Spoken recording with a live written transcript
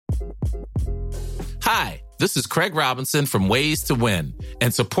Hi, this is Craig Robinson from Ways to Win,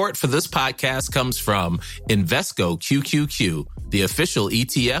 and support for this podcast comes from Invesco QQQ, the official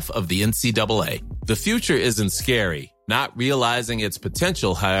ETF of the NCAA. The future isn't scary. Not realizing its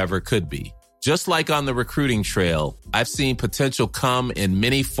potential, however, could be. Just like on the recruiting trail, I've seen potential come in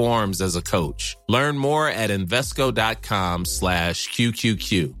many forms as a coach. Learn more at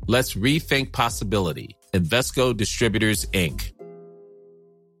Invesco.com/QQQ. Let's rethink possibility. Invesco Distributors, Inc.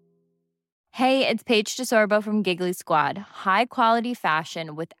 Hey, it's Paige DeSorbo from Giggly Squad. High quality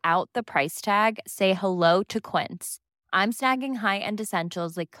fashion without the price tag. Say hello to Quince. I'm snagging high-end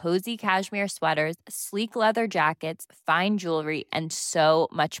essentials like cozy cashmere sweaters, sleek leather jackets, fine jewelry, and so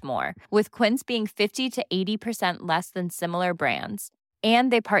much more. With Quince being 50 to 80% less than similar brands.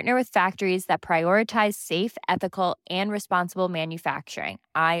 And they partner with factories that prioritize safe, ethical, and responsible manufacturing.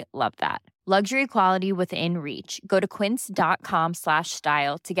 I love that. Luxury quality within reach. Go to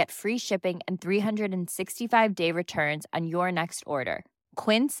quince.com/style to get free shipping and 365-day returns on your next order.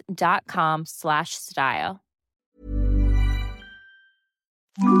 Quince.com/style.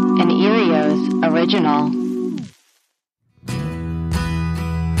 An Erios original.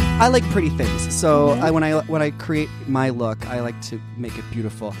 I like pretty things, so when I create my look, I like to make it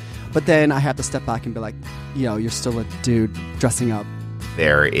beautiful. But then I have to step back and be like, you're still a dude dressing up.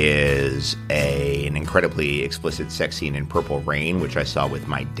 There is an incredibly explicit sex scene in Purple Rain, which I saw with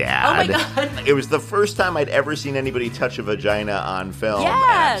my dad. Oh my God. It was the first time I'd ever seen anybody touch a vagina on film. Yes.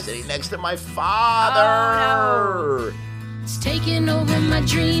 And I'm sitting next to my father. Oh, no. It's taking over my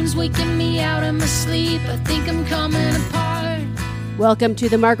dreams, waking me out of my sleep. I think I'm coming apart. Welcome to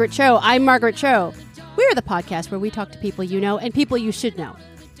The Margaret Cho. I'm Margaret Cho. We're the podcast where we talk to people you know and people you should know.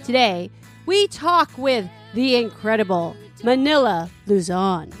 Today, we talk with the incredible Manila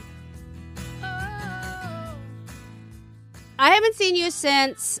Luzon. I haven't seen you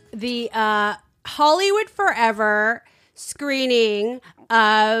since the Hollywood Forever screening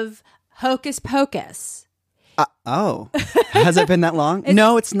of Hocus Pocus. Has it been that long?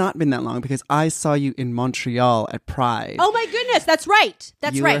 No, it's not been that long because I saw you in Montreal at Pride. Oh my goodness, that's right.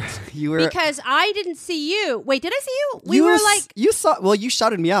 You were because I didn't see you. Wait, did I see you? You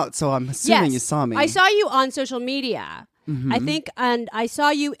shouted me out, so I'm assuming you saw me. I saw you on social media. I think, and I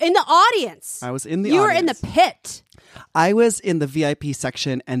saw you in the audience. I was in the audience. You audience. were in the pit. I was in the VIP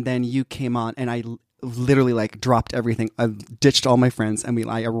section, and then you came on, and I literally dropped everything. I ditched all my friends, and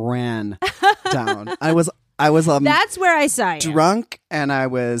I ran down. I was That's where I saw you. Drunk, and I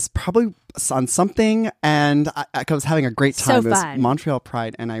was probably on something, and I was having a great time. So it was fun. Montreal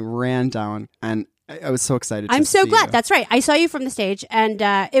Pride, and I ran down, and I was so excited. I'm so glad. You. That's right. I saw you from the stage, and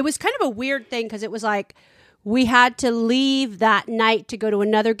it was kind of a weird thing because it was like we had to leave that night to go to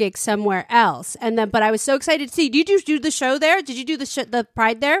another gig somewhere else, but I was so excited to see. Did you do the show there? Did you do the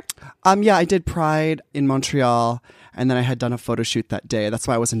Pride there? Yeah, I did Pride in Montreal. And then I had done a photo shoot that day. That's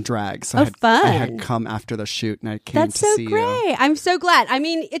why I was in drag. So fun. I had come after the shoot and I came That's to so see great. you. I'm so glad. I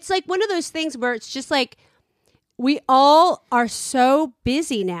mean, it's like one of those things where it's just like we all are so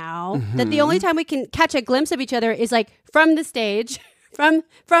busy now that the only time we can catch a glimpse of each other is like from the stage, from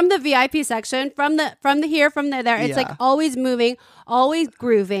the VIP section, from the here, from there. It's like always moving, always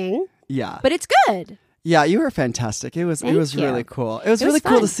grooving. Yeah. But it's good. Yeah, you were fantastic. It was really cool. It was really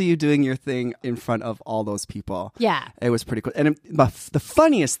cool to see you doing your thing in front of all those people. Yeah. It was pretty cool. And the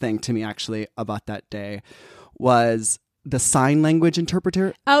funniest thing to me actually about that day was the sign language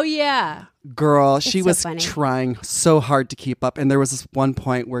interpreter. Oh, yeah. Girl, she was funny. trying so hard to keep up. And there was this one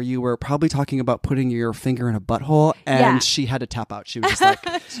point where you were probably talking about putting your finger in a butthole and she had to tap out. She was just like,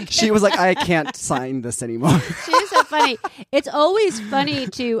 I can't sign this anymore. She's so funny. It's always funny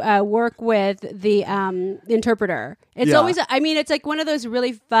to work with the interpreter. It's always, it's like one of those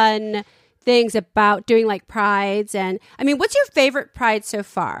really fun things about doing like prides. And what's your favorite pride so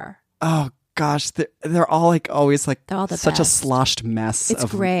far? Oh, gosh, they're all always such best. a sloshed mess. It's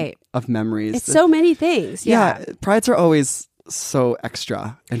great of memories. It's so many things. Yeah, prides are always so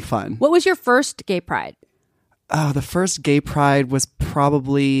extra and fun. What was your first gay pride? Oh, the first gay pride was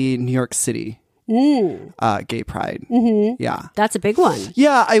probably New York City. Gay pride. Mm-hmm. Yeah, that's a big one.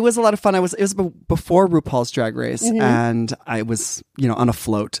 Yeah, it was a lot of fun. It was before RuPaul's Drag Race, and I was on a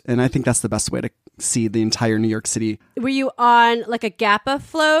float, and I think that's the best way to see the entire New York City. Were you on like a Gappa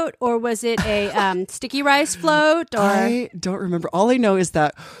float, or was it a sticky rice float? Or I don't remember. All I know is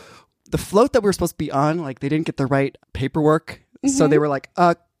that the float that we were supposed to be on, they didn't get the right paperwork, so they were like,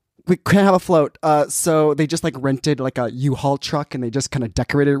 we can't have a float. So they just rented a U-Haul truck and they just kind of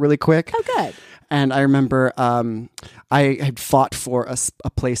decorated it really quick. Oh, good. And I remember I had fought for a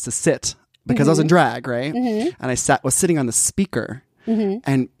place to sit because I was in drag, right? And I was sitting on the speaker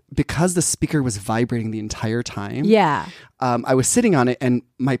and because the speaker was vibrating the entire time. Yeah. I was sitting on it, and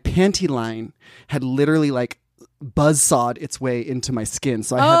my panty line had literally like buzzsawed its way into my skin.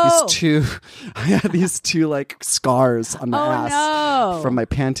 So I had these two like scars on my ass from my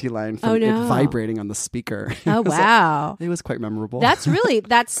panty line from it vibrating on the speaker. Oh wow. It was quite memorable. That's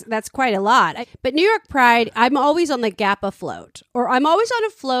quite a lot. But New York Pride, I'm always on the Gap afloat, or I'm always on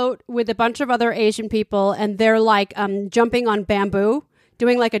a float with a bunch of other Asian people, and they're like jumping on bamboo,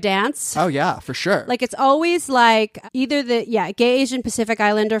 doing like a dance. Oh yeah, for sure. Like it's always like either the Gay Asian Pacific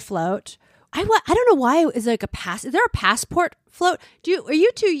Islander float. I don't know why is like is there a passport float?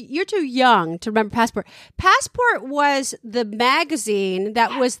 You're too young to remember Passport. Passport was the magazine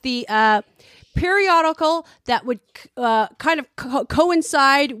that was the periodical that would kind of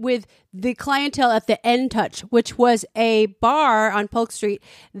coincide with the clientele at the End Touch, which was a bar on Polk Street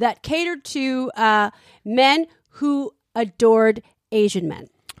that catered to men who adored Asian men.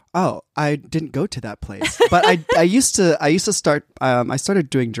 Oh, I didn't go to that place, but I used to start. I started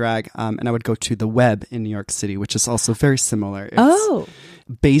doing drag, and I would go to the Web in New York City, which is also very similar. It's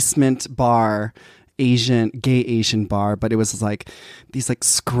basement bar, gay Asian bar, but it was like these like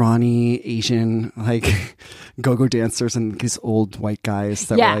scrawny Asian like go-go dancers and these old white guys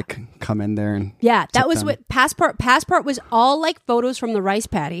that would like come in there and that was what Passport was all like photos from the rice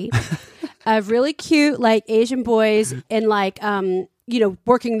paddy of really cute like Asian boys and like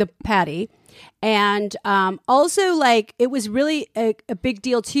working the patty. And also, like, it was really a big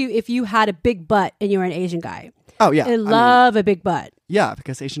deal, too, if you had a big butt and you were an Asian guy. Oh, yeah. I love a big butt. Yeah,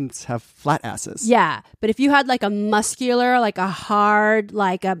 because Asians have flat asses. Yeah, but if you had, like, a muscular, like, a hard,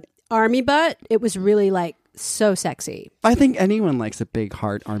 like, a army butt, it was really, like, so sexy. I think anyone likes a big,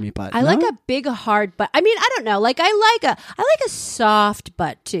 hard army butt. I like a big, hard butt. I mean, I don't know. Like, I like a soft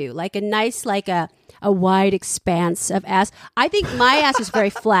butt, too. Like, a nice, like, a wide expanse of ass. I think my ass is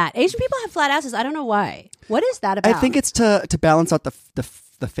very flat. Asian people have flat asses. I don't know why. What is that about? I think it's to balance out the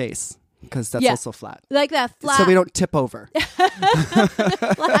face, because that's also flat. Like that flat. So we don't tip over.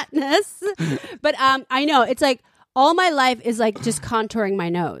 Flatness. But I know. It's like all my life is like just contouring my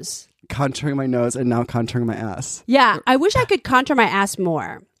nose. Contouring my nose and now contouring my ass. Yeah. I wish I could contour my ass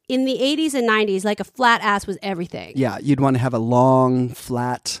more. In the 80s and 90s, like a flat ass was everything. Yeah. You'd want to have a long,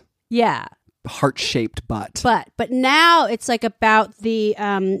 flat. Yeah. Heart-shaped butt. But now it's like about the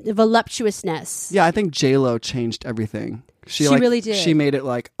voluptuousness. Yeah, I think J-Lo changed everything. She really did. She made it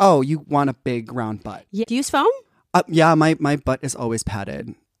like, oh, you want a big round butt. Yeah. Do you use foam? Yeah, my butt is always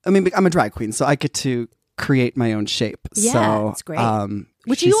padded. I mean, I'm a drag queen, so I get to create my own shape. Yeah, so, that's great.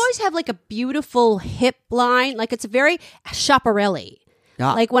 Which you always have like a beautiful hip line. Like it's a very Schiaparelli.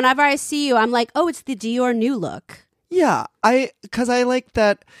 Yeah. Like whenever I see you, I'm like, oh, it's the Dior new look. Yeah, because I like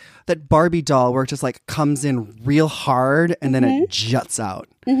that Barbie doll where it just like comes in real hard and then it juts out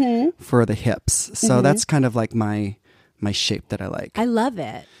for the hips. So that's kind of like my shape that I like. I love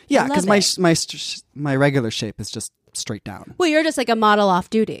it. Yeah, because my regular shape is just straight down. Well, you're just like a model off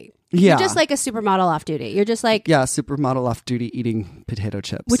duty. Yeah. You're just like a supermodel off duty. You're just like... Yeah, supermodel off duty eating potato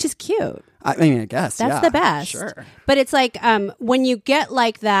chips. Which is cute. I mean, I guess. That's the best. Sure. But it's like when you get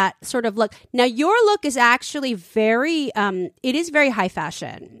like that sort of look. Now, your look is actually very... it is very high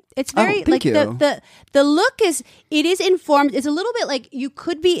fashion. It's very... thank you. The look is... It is informed. It's a little bit like you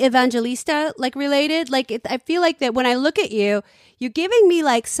could be Evangelista like related. Like I feel like that when I look at you, you're giving me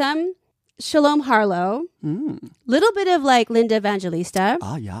like some... Shalom Harlow, little bit of like Linda Evangelista.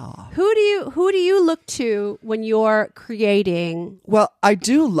 Ah, yeah. Who do you look to when you're creating? Well, I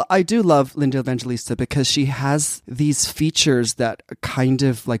do love Linda Evangelista because she has these features that are kind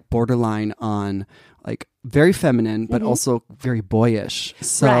of like borderline on like very feminine, but also very boyish.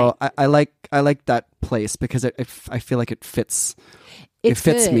 So right. I like that place because I feel like it fits. It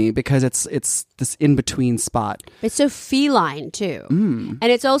fits good. Me because it's this in between spot. It's so feline too, and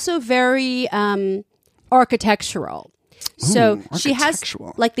it's also very architectural. So she has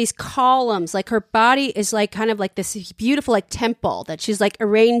like these columns, like her body is like kind of like this beautiful like temple that she's like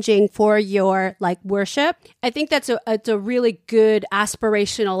arranging for your like worship. I think it's a really good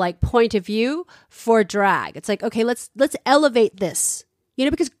aspirational like point of view for drag. It's like, okay, let's elevate this,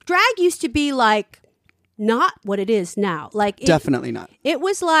 because drag used to be like not what it is now. Like definitely not. It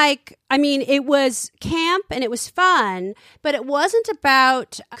was like, I mean, it was camp and it was fun, but it wasn't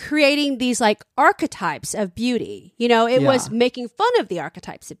about creating these like archetypes of beauty. It was making fun of the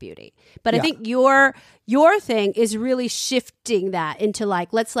archetypes of beauty. But I think your thing is really shifting that into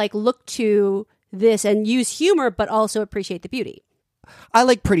like, let's like look to this and use humor, but also appreciate the beauty. I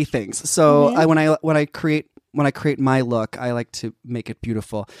like pretty things. So when I create my look, I like to make it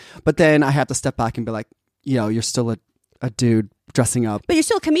beautiful. But then I have to step back and be like, you're still a dude dressing up. But you're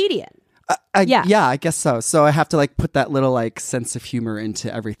still a comedian. Yeah, I guess so. So I have to like put that little like sense of humor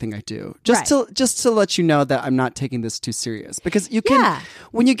into everything I do, just to let you know that I'm not taking this too serious. Because you can,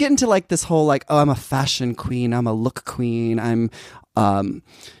 when you get into like this whole like, oh, I'm a fashion queen, I'm a look queen,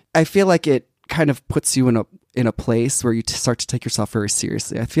 I feel like it kind of puts you in a place where you start to take yourself very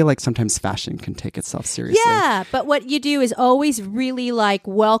seriously. I feel like sometimes fashion can take itself seriously. Yeah, but what you do is always really like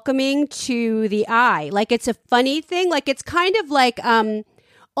welcoming to the eye. Like it's a funny thing. Like it's kind of like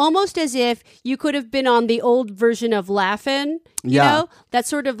almost as if you could have been on the old version of Laugh-In, you know? That's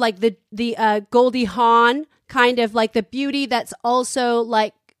sort of like the Goldie Hawn kind of like the beauty that's also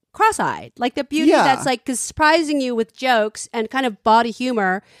like cross-eyed, like the beauty that's like surprising you with jokes and kind of body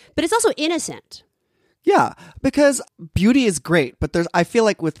humor, but it's also innocent. Yeah, because beauty is great, but I feel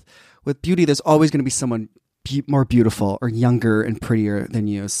like with beauty, there's always going to be someone more beautiful or younger and prettier than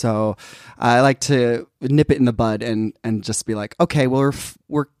you. So I like to nip it in the bud and just be like, okay, well,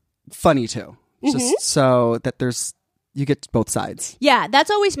 we're funny too, just so that you get both sides. Yeah, that's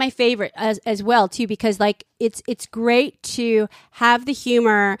always my favorite as well too, because like it's great to have the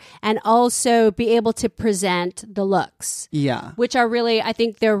humor and also be able to present the looks. Yeah, which are really, I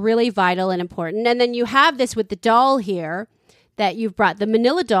think they're really vital and important. And then you have this with the doll here that you've brought, the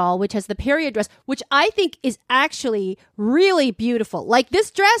Manila doll, which has the period dress, which I think is actually really beautiful. Like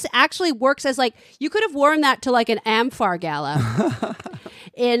this dress actually works as like, you could have worn that to like an Amphar gala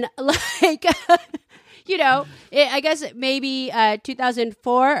in like, you know, I guess maybe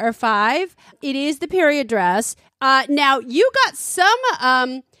 2004 or 5. It is the period dress. Now you got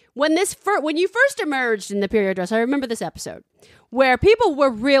some, when you first emerged in the period dress, I remember this episode where people were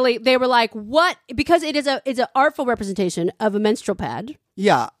really, they were like, what? Because it's an artful representation of a menstrual pad.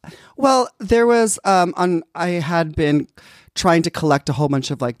 Yeah. Well, there was, I had been trying to collect a whole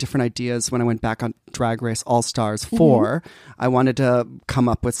bunch of like different ideas when I went back on Drag Race All Stars 4. I wanted to come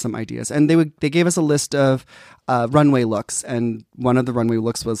up with some ideas, and they gave us a list of runway looks, and one of the runway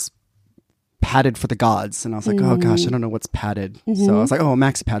looks was padded for the gods, and I was like, oh gosh, I don't know what's padded. So I was like, oh,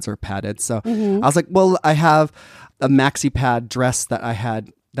 maxi pads are padded. So I was like, well, I have a maxi pad dress that I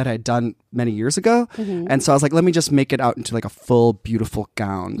had done many years ago, and so I was like, let me just make it out into like a full beautiful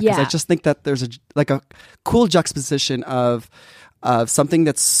gown, because I just think that there's a cool juxtaposition of something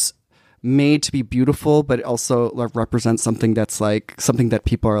that's made to be beautiful, but it also like represents something that's like something that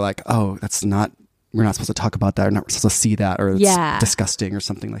people are like, oh, we're not supposed to talk about that, or not supposed to see that, or it's disgusting or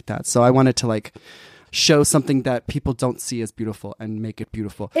something like that. So I wanted to like show something that people don't see as beautiful and make it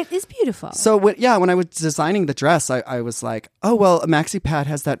beautiful. It is beautiful. So when I was designing the dress, I was like, oh, well, a maxi pad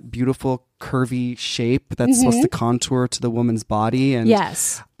has that beautiful curvy shape that's supposed to contour to the woman's body. And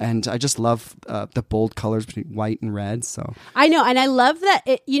and I just love the bold colors between white and red. So I know, and I love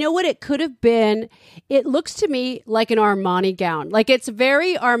that. You know what it could have been? It looks to me like an Armani gown. Like it's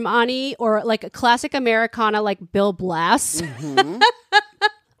very Armani, or like a classic Americana, like Bill Blass.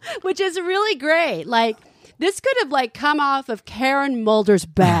 Which is really great. Like this could have like come off of Karen Mulder's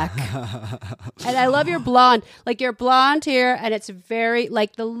back. And I love your blonde. Like your blonde here, and it's very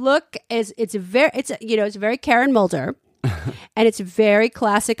like the look is it's very Karen Mulder. And it's very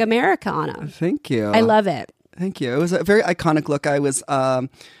classic Americana. Thank you. I love it. Thank you. It was a very iconic look. I was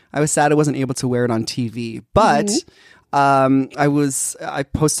sad I wasn't able to wear it on TV, but I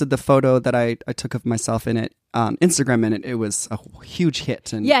posted the photo that I took of myself in it on Instagram, and it was a huge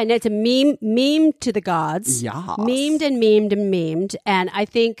hit. And and it's a meme to the gods. Yeah, memed and memed and memed, and I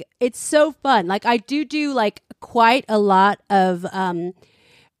think it's so fun. Like I do like quite a lot of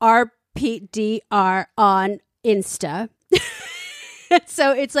RPDR on Insta.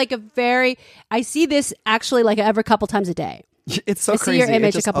 So it's like I see this actually like every couple times a day. It's so I crazy. See your image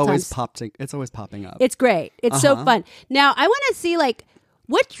it just a couple always times. It's always popping up. It's great. It's so fun. Now I want to see like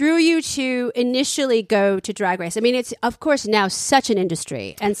what drew you to initially go to Drag Race. I mean, it's of course now such an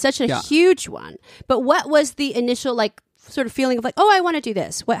industry and such a huge one. But what was the initial like sort of feeling of like, oh, I want to do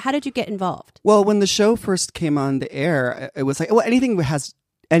this? How did you get involved? Well, when the show first came on the air, it was like, well, anything that has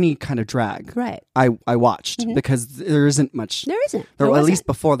any kind of drag, right? I watched because there isn't much. There isn't. At least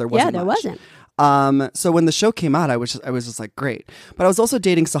before there wasn't. Yeah, there much. wasn't. So when the show came out, I was just like, great. But I was also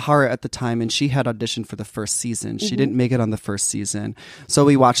dating Sahara at the time, and she had auditioned for the first season. She didn't make it on the first season. So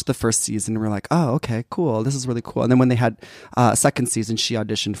we watched the first season, and we're like, oh, okay, cool. This is really cool. And then when they had a second season, she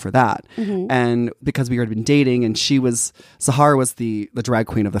auditioned for that. And because we had been dating, and Sahara was the drag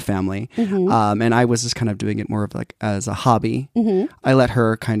queen of the family. And I was just kind of doing it more of like as a hobby. I let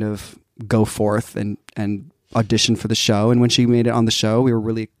her kind of go forth and audition for the show, and when she made it on the show, we were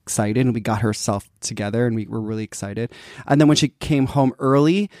really excited, and we got herself together, and we were really excited. And then when she came home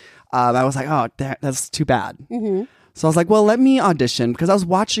early, I was like, oh, that's too bad. So I was like, well, let me audition, because I was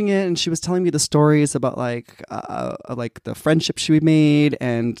watching it and she was telling me the stories about like the friendship she made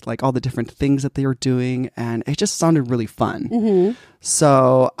and like all the different things that they were doing. And it just sounded really fun. Mm-hmm.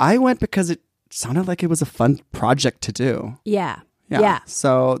 So I went because it sounded like it was a fun project to do. Yeah.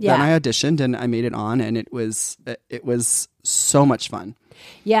 So then I auditioned and I made it on, and it was so much fun.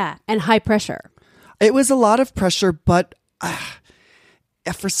 Yeah. And high pressure. It was a lot of pressure, but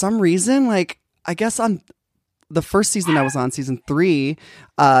for some reason, like, I guess on the first season I was on, season 3,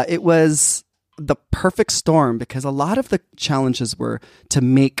 it was the perfect storm, because a lot of the challenges were to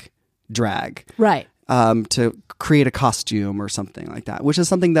make drag. Right. To create a costume or something like that, which is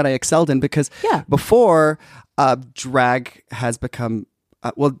something that I excelled in, because before drag has become,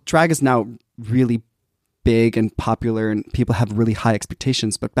 drag is now really big and popular and people have really high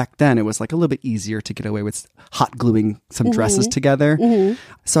expectations. But back then it was like a little bit easier to get away with hot gluing some dresses together. Mm-hmm.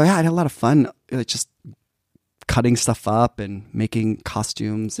 So yeah, I had a lot of fun just cutting stuff up and making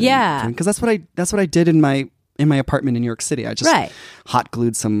costumes. Because that's what I did in my apartment in New York City. I just hot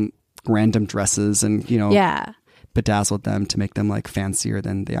glued some random dresses and, bedazzled them to make them like fancier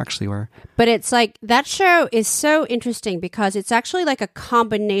than they actually were. But it's like, that show is so interesting because it's actually like a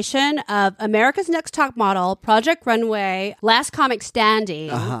combination of America's Next Top Model, Project Runway, Last Comic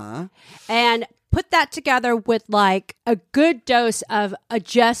Standing, and put that together with like a good dose of a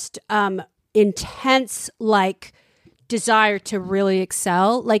just intense like desire to really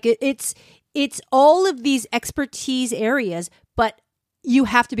excel. Like it's all of these expertise areas, but you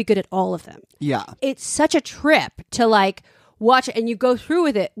have to be good at all of them. Yeah. It's such a trip to like watch it, and you go through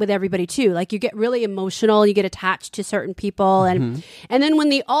with it with everybody too. Like you get really emotional, you get attached to certain people. And then when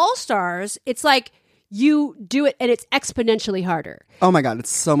the All-Stars, it's like you do it and it's exponentially harder. Oh my God, it's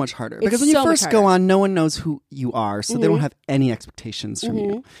so much harder. Because when you first go on, no one knows who you are. So they don't have any expectations from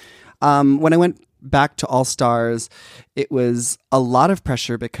you. When I went back to All-Stars, it was a lot of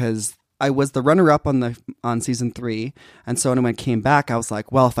pressure because I was the runner-up on season 3, and so when I came back, I was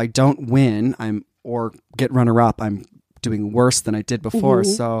like, well, if I don't win, or get runner-up, I'm doing worse than I did before.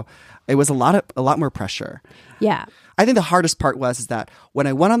 So it was a lot more pressure. Yeah, I think the hardest part is that when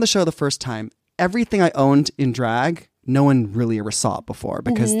I went on the show the first time, everything I owned in drag, no one really ever saw it before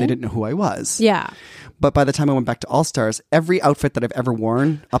because they didn't know who I was. Yeah. But by the time I went back to All-Stars, every outfit that I've ever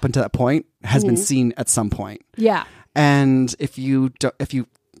worn up until that point has been seen at some point. Yeah. And if you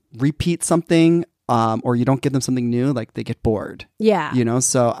repeat something or you don't give them something new, like they get bored. Yeah.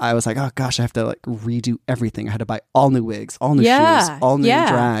 So I was like, oh gosh, I have to like redo everything. I had to buy all new wigs, all new shoes, all new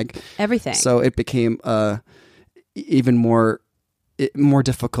drag. Everything. So it became even more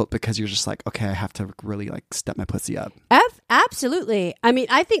difficult because you're just like, okay, I have to really like step my pussy up. Absolutely. I mean,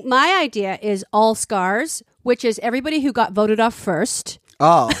 I think my idea is all scars, which is everybody who got voted off first.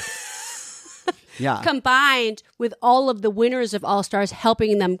 Oh. Yeah. Combined with all of the winners of All-Stars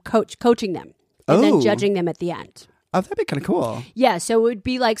helping them coaching them and then judging them at the end. Oh, that'd be kind of cool. Yeah. So it would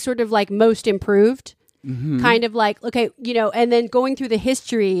be like sort of like most improved, kind of like, okay, and then going through the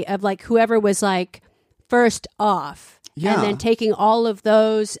history of like whoever was like first off and then taking all of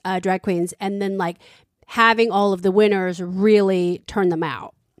those drag queens and then like having all of the winners really turn them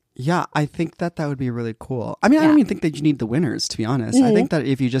out. Yeah, I think that would be really cool. I mean, I don't even think that you need the winners, to be honest. I think that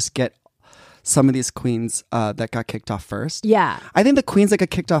if you just get some of these queens that got kicked off first. Yeah. I think the queens that got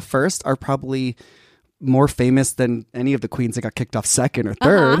kicked off first are probably more famous than any of the queens that got kicked off second or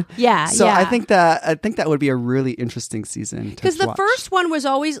third. Yeah. So I think that would be a really interesting season. Because the first one was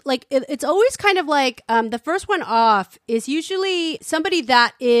always like, it's always kind of like the first one off is usually somebody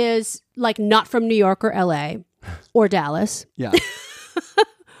that is like not from New York or LA or Dallas. Yeah.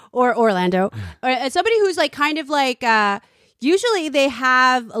 or Orlando. Or somebody who's like kind of like usually they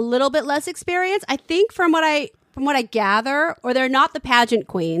have a little bit less experience, I think, from what I gather, or they're not the pageant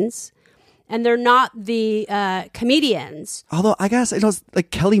queens and they're not the comedians. Although I guess it was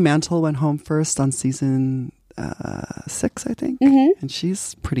like Kelly Mantle went home first on season 6, I think, and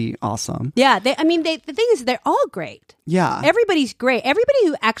she's pretty awesome. Yeah, the thing is, they're all great. Yeah, everybody's great. Everybody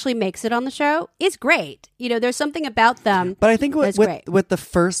who actually makes it on the show is great. There's something about them. But I think with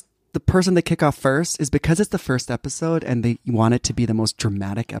the person they kick off first is because it's the first episode and they want it to be the most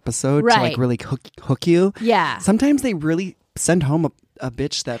dramatic episode to like really hook you. Yeah. Sometimes they really send home a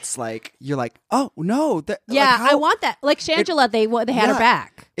bitch that's like, you're like, oh no. Yeah, I want that. Like Shangela, they had her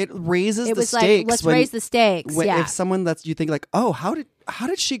back. It raises it the was stakes. Like, let's raise the stakes. If someone that's you think like, oh, how how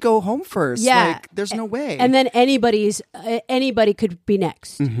did she go home first? Yeah. Like, there's no way. And then anybody could be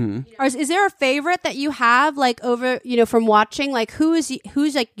next. Is there a favorite that you have, like, over, from watching? Like, who's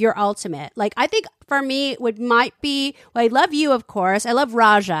like your ultimate? Like, I think for me, might be, well, I love you, of course. I love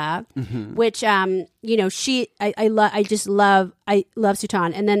Raja, which, I love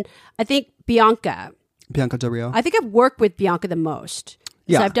Sutan. And then I think Bianca Del Rio. I think I've worked with Bianca the most.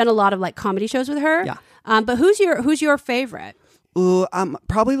 Yeah. So I've done a lot of like comedy shows with her. Yeah. But who's your favorite? Ooh,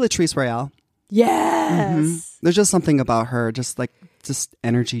 probably Latrice Royale. Yes. There's just something about her, just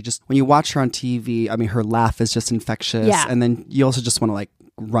energy. Just when you watch her on TV, I mean, her laugh is just infectious. Yeah. And then you also just want to like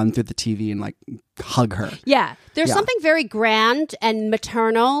run through the TV and like hug her. Yeah. There's something very grand and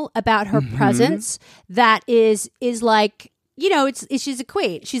maternal about her presence that is like, she's a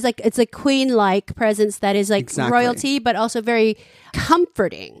queen. She's like, it's a queen-like presence that is like royalty, but also very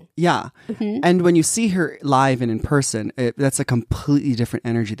comforting. Yeah. And when you see her live and in person, that's a completely different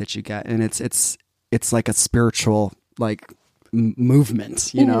energy that you get. And it's like a spiritual, like,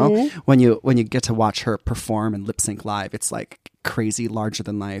 movement, when you get to watch her perform and lip sync live. It's like crazy, larger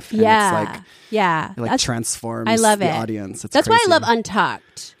than life. And it's like transforms I love the it. audience. That's crazy. why I love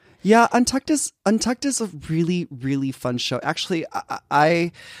Untucked. Yeah, Untucked is a really, really fun show. Actually,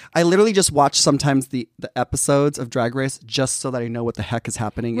 I literally just watch sometimes the episodes of Drag Race just so that I know what the heck is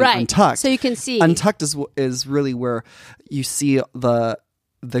happening in Untucked. So you can see. Untucked is really where you see the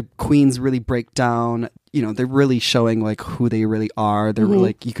queens really break down. They're really showing like who they really are. They're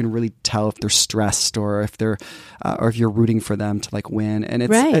like, you can really tell if they're stressed or if they're or if you're rooting for them to like win. And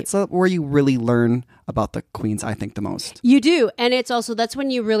it's where you really learn about the queens, I think, the most. You do. And it's also, that's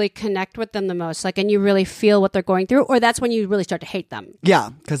when you really connect with them the most, like, and you really feel what they're going through, or that's when you really start to hate them. Yeah,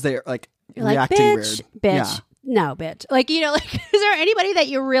 because they're like reacting bitch, weird. Bitch, Yeah. no, bitch. Like, like, is there anybody that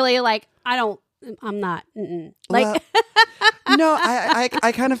you're really like, I'm not. Like, well, no,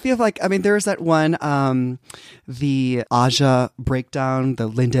 I kind of feel like, I mean, there's that one, the Aja breakdown, the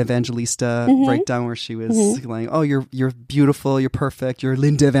Linda Evangelista breakdown where she was like, oh, you're beautiful, you're perfect, you're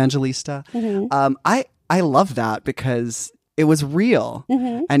Linda Evangelista. I love that because it was real,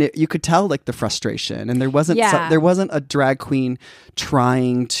 and you could tell like the frustration, and there wasn't a drag queen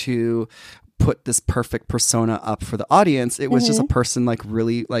trying to put this perfect persona up for the audience. It was just a person like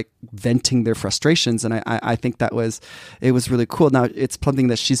really like venting their frustrations, and I think it was really cool. Now it's something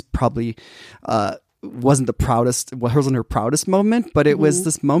that she's probably wasn't her proudest moment, but it was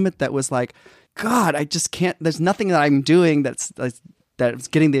this moment that was like, God, I just can't. There's nothing that I'm doing that's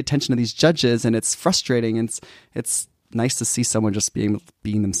getting the attention of these judges, and it's frustrating. And it's nice to see someone just being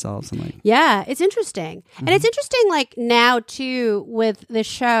themselves and like, yeah, it's interesting. And it's interesting like now too with the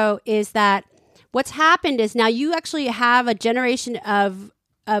show is that what's happened is now you actually have a generation of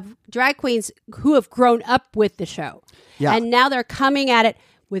drag queens who have grown up with the show. Yeah. And now they're coming at it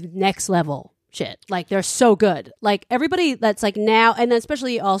with next level shit. Like they're so good. Like everybody that's like now, and then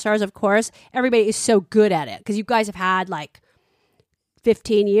especially All Stars, of course, everybody is so good at it because you guys have had like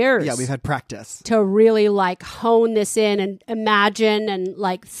 15 years. Yeah, we've had practice to really like hone this in and imagine and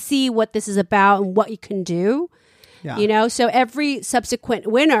like see what this is about and what you can do. Yeah. So every subsequent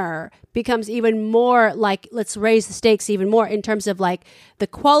winner becomes even more like, let's raise the stakes even more in terms of like the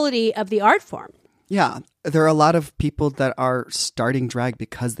quality of the art form. Yeah. There are a lot of people that are starting drag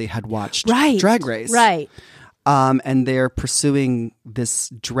because they had watched Drag Race. Right. And they're pursuing this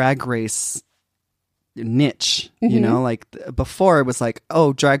Drag Race niche, like before it was like,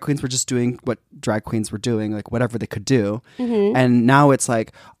 oh, drag queens were just doing what drag queens were doing, like whatever they could do. And now it's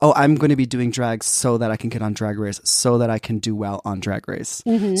like, oh, I'm going to be doing drag so that I can get on Drag Race, so that I can do well on Drag Race.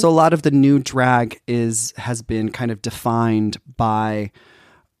 So a lot of the new drag has been kind of defined by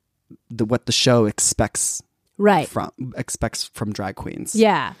what the show expects from drag queens.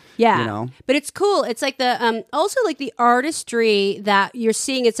 Yeah. But it's cool. It's like the also like the artistry that you're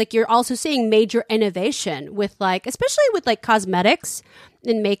seeing. It's like you're also seeing major innovation with like, especially with like cosmetics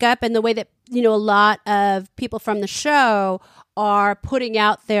and makeup, and the way that a lot of people from the show are putting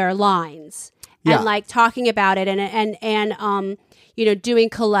out their lines and like talking about it and doing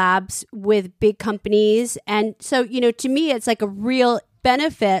collabs with big companies. And so to me, it's like a real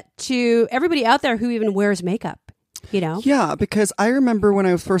benefit to everybody out there who even wears makeup. Yeah, because I remember when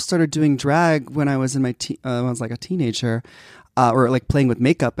I first started doing drag when I was in I was like a teenager, or like playing with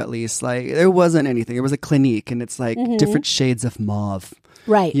makeup at least. Like there wasn't anything. It was a Clinique, and it's like different shades of mauve,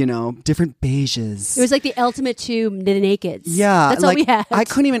 right? Different beiges. It was like the ultimate to the nakeds. Yeah, that's like, all we had. I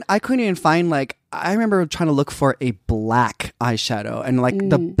couldn't even find like. I remember trying to look for a black eyeshadow, and like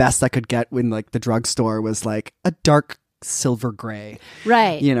the best I could get in like the drugstore was like a dark silver gray.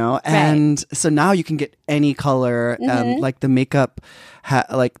 Right. You know, and so now you can get any color. Like the makeup,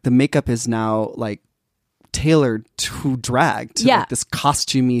 the makeup is now like tailored to drag, to like this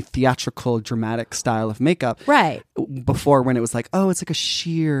costumey, theatrical, dramatic style of makeup. Right. Before, when it was like, oh, it's like a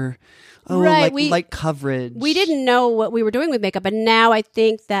sheer, like light coverage. We didn't know what we were doing with makeup, and now I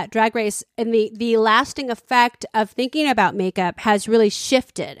think that Drag Race and the lasting effect of thinking about makeup has really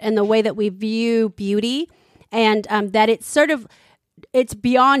shifted in the way that we view beauty, and that it's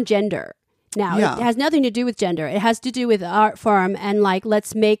beyond gender now. Yeah. It has nothing to do with gender. It has to do with art form, and like,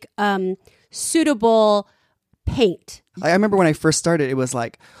 let's make suitable paint. I remember when I first started, it was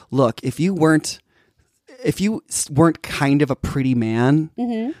like, look, if you weren't kind of a pretty man,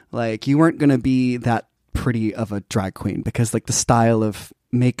 like you weren't going to be that pretty of a drag queen, because like the style of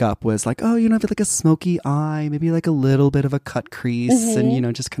makeup was like, oh, you know, like a smoky eye, maybe like a little bit of a cut crease, and you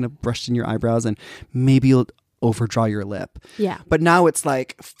know, just kind of brushed in your eyebrows, and maybe you'll overdraw your lip. Yeah. But now it's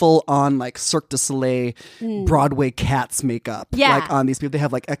like full on like Cirque du Soleil Broadway Cats makeup. Yeah. Like on these people, they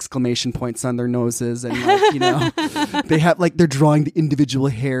have like exclamation points on their noses, and like, you know, they have like, they're drawing the individual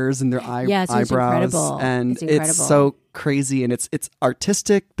hairs in their eyebrows. Incredible. And it's incredible. It's so crazy, and it's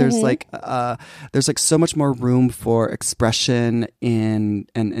artistic. There's like so much more room for expression in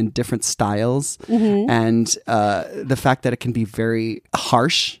different styles, and the fact that it can be very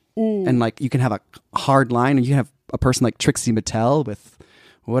harsh. And like you can have a hard line, and you can have a person like Trixie Mattel with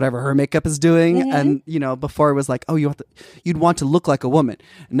whatever her makeup is doing, and you know, before it was like, oh, you'd want to look like a woman.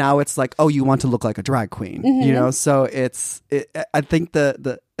 Now it's like, oh, you want to look like a drag queen. You know, so I think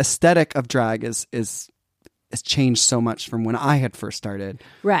the aesthetic of drag is changed so much from when I had first started.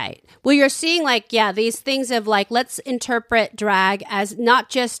 Right. Well, you're seeing like, these things of like, let's interpret drag as not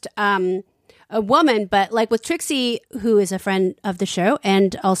just a woman, but like with Trixie, who is a friend of the show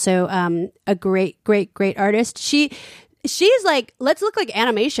and also a great artist. She's like, let's look like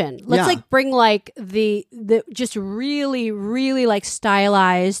animation. Let's like bring like the just really, really like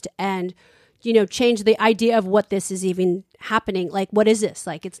stylized, and you know, change the idea of what this is even happening. Like, what is this?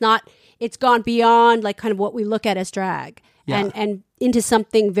 Like, it's gone beyond like kind of what we look at as drag. And into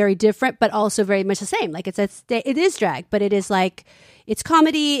something very different, but also very much the same. Like it is drag, but it is like, it's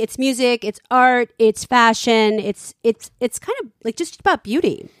comedy, it's music, it's art, it's fashion, it's kind of like just about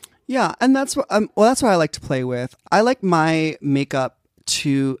beauty. Yeah, and that's what that's what I like to play with. I like my makeup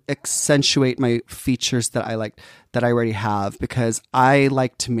to accentuate my features that I already have, because I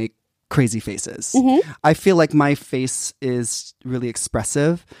like to make crazy faces. I feel like my face is really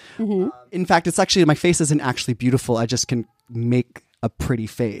expressive. In fact, it's actually, my face isn't actually beautiful. I just can make a pretty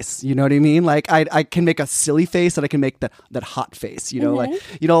face. You know what I mean? Like I can make a silly face, and I can make that hot face, you know, like,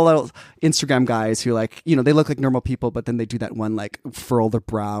 you know, a lot of Instagram guys who like, you know, they look like normal people, but then they do that one like furl their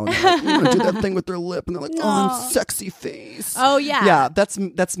brow and like, you know, do that thing with their lip, and they're like, oh, I'm sexy face. Oh yeah. Yeah.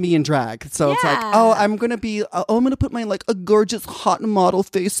 That's me in drag. So it's like, oh, I'm going to put my like a gorgeous hot model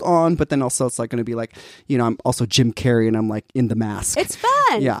face on, but then also it's like going to be like, you know, I'm also Jim Carrey, and I'm like in The Mask. It's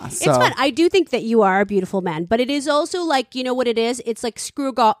fun. Yeah. It's fun. I do think that you are a beautiful man, but it is also like, you know what it is? It's like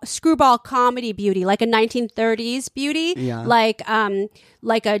screwball comedy beauty, like a 1930s beauty, like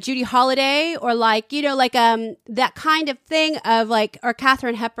a Judy Holliday, or like, you know, like that kind of thing of like, or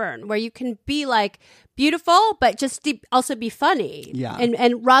Katharine Hepburn, where you can be like beautiful, but just also be funny. Yeah.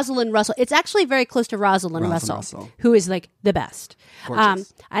 And Rosalind Russell, it's actually very close to Rosalind Russell, who is like the best.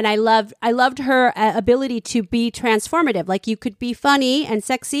 And I loved her ability to be transformative. Like you could be funny and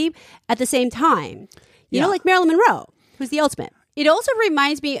sexy at the same time. You know, like Marilyn Monroe, who's the ultimate. It also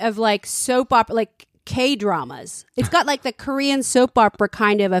reminds me of like soap opera, like K-dramas. It's got like the Korean soap opera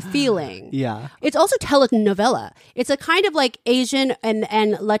kind of a feeling. Yeah. It's also telenovela. It's a kind of like Asian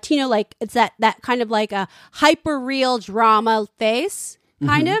and Latino, like it's that kind of like a hyper real drama face.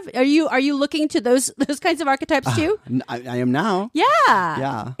 Kind of. Are you looking to those kinds of archetypes too? I am now. Yeah.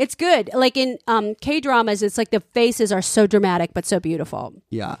 Yeah. It's good. Like in K-dramas, it's like the faces are so dramatic but so beautiful.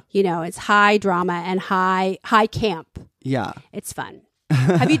 Yeah. You know, it's high drama and high camp. Yeah. It's fun.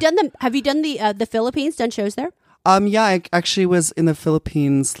 Have you done the Philippines, done shows there? Yeah, I actually was in the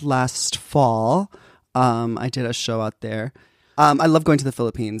Philippines last fall. I did a show out there. I love going to the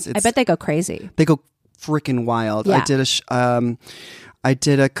Philippines. I bet they go crazy. They go freaking wild. Yeah. I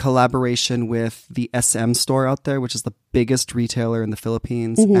did a collaboration with the SM store out there, which is the biggest retailer in the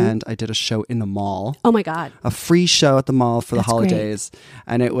Philippines, and I did a show in the mall. Oh my God. A free show at the mall for the holidays,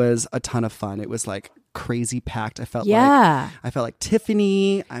 and it was a ton of fun. It was like crazy packed. I felt like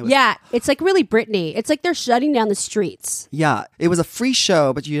Tiffany. It's like really Britney. It's like they're shutting down the streets. Yeah, it was a free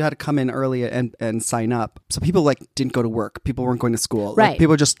show, but you had to come in early and sign up. So people like didn't go to work. People weren't going to school. Right. Like,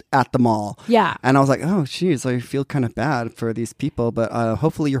 people were just at the mall. Yeah. And I was like, oh, geez, I feel kind of bad for these people, but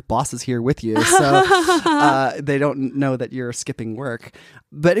hopefully your boss is here with you, so they don't know that you're skipping work.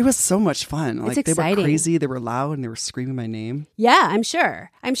 But it was so much fun. Like, it's exciting. They were crazy. They were loud and they were screaming my name. Yeah, I'm sure.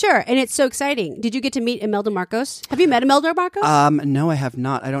 And it's so exciting. Did you get to meet Imelda Marcos? Have you met Imelda Marcos? No, I have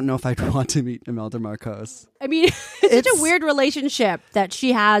not. I don't know if I'd want to meet Imelda Marcos. I mean, it's such a weird relationship that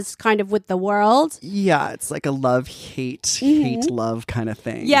she has kind of with the world. Yeah, it's like a love-hate, hate-love kind of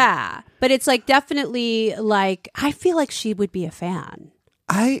thing. Yeah, but it's like definitely like, I feel like she would be a fan.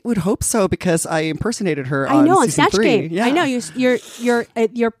 I would hope so, because I impersonated her on season Snatch 3. Game. Yeah. I know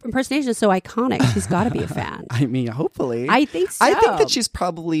your impersonation is so iconic. She's got to be a fan. I mean, hopefully. I think so. I think that she's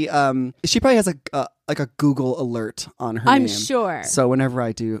probably she probably has a Google alert on her name. I'm sure. So whenever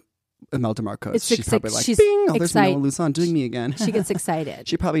I do Imelda Marcos, she's probably like, she's bing, oh, there's Manila Luzon doing me again. She gets excited.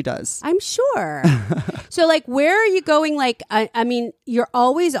 She probably does. I'm sure. So, like, where are you going? Like, I mean, you're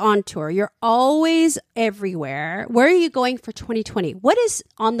always on tour. You're always everywhere. Where are you going for 2020? What is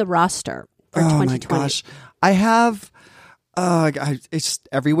on the roster for 2020? Oh, my gosh. I have... it's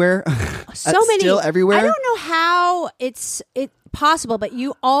everywhere. So many. Still everywhere. I don't know how it's possible, but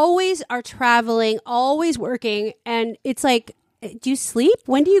you always are traveling, always working, and it's like... Do you sleep?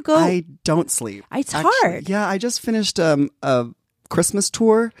 When do you go? I don't sleep. It's hard. Yeah, I just finished a Christmas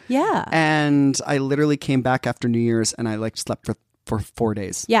tour. Yeah. And I literally came back after New Year's and I like slept for 4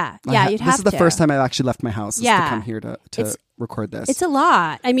 days. Yeah. You'd have to. This is the first time I've actually left my house is to come here to record this. It's a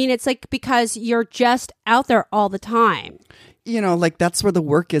lot. I mean, it's like because you're just out there all the time. You know, like that's where the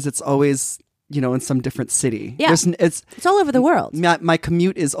work is. It's always, in some different city. Yeah. It's all over the world. My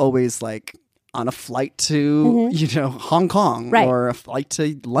commute is always like on a flight to, Hong Kong or a flight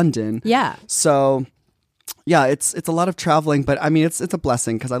to London. Yeah. So, yeah, it's a lot of traveling, but I mean, it's a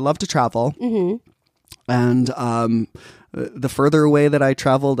blessing because I love to travel. Mm-hmm. And the further away that I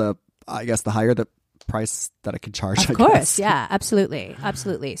travel, I guess the higher the price that I can charge. Of course. Yeah, absolutely.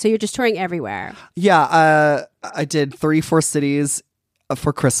 Absolutely. So you're just touring everywhere. Yeah. I did 34 cities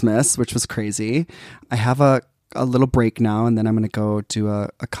for Christmas, which was crazy. I have a little break now, and then I'm going to go do a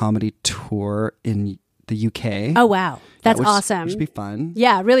comedy tour in the UK. Oh, wow. That's awesome. Which should be fun.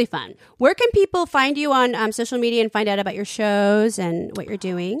 Yeah, really fun. Where can people find you on social media and find out about your shows and what you're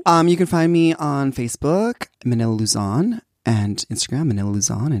doing? You can find me on Facebook, Manila Luzon, and Instagram, Manila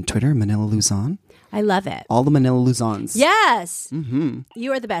Luzon, and Twitter, Manila Luzon. I love it. All the Manila Luzons. Yes. Mm-hmm.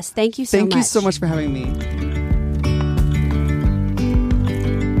 You are the best. Thank you so much. Thank you so much for having me.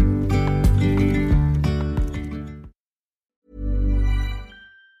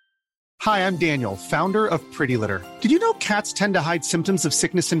 Hi, I'm Daniel, founder of Pretty Litter. Did you know cats tend to hide symptoms of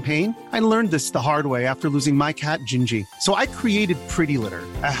sickness and pain? I learned this the hard way after losing my cat, Gingy. So I created Pretty Litter,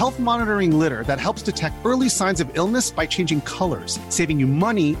 a health monitoring litter that helps detect early signs of illness by changing colors, saving you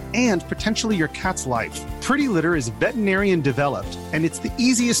money and potentially your cat's life. Pretty Litter is veterinarian developed, and it's the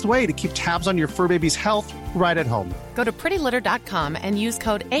easiest way to keep tabs on your fur baby's health right at home. Go to prettylitter.com and use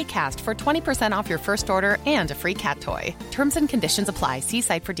code ACAST for 20% off your first order and a free cat toy. Terms and conditions apply. See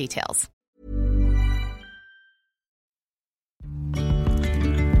site for details.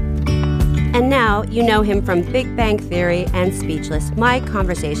 And now you know him from Big Bang Theory and Speechless, my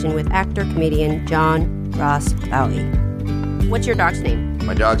conversation with actor-comedian John Ross Bowie. What's your dog's name?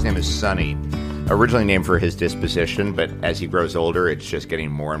 My dog's name is Sunny. Originally named for his disposition, but as he grows older, it's just getting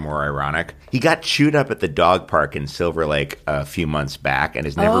more and more ironic. He got chewed up at the dog park in Silver Lake a few months back and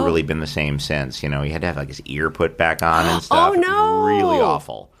has never really been the same since. You know, he had to have like his ear put back on and stuff. Oh, no. Really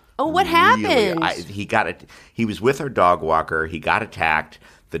awful. Oh, what happened? He was with our dog walker. He got attacked.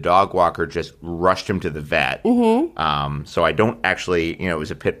 The dog walker just rushed him to the vet. Mm-hmm. So I don't actually, it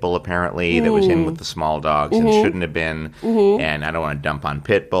was a pit bull apparently that was in with the small dogs and shouldn't have been. And I don't want to dump on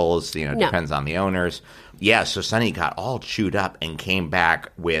pit bulls. Depends on the owners. Yeah, so Sonny got all chewed up and came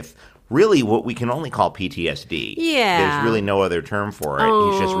back with really what we can only call PTSD. Yeah. There's really no other term for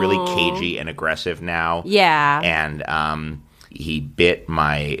it. He's just really cagey and aggressive now. Yeah. And he bit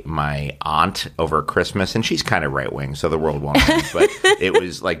my aunt over Christmas, and she's kind of right wing, so the world won't end. But it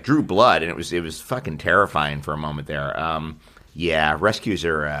was like drew blood, and it was fucking terrifying for a moment there. Rescues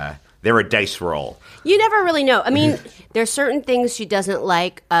are they're a dice roll. You never really know. I mean, there's certain things she doesn't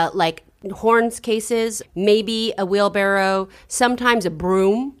like horns cases, maybe a wheelbarrow, sometimes a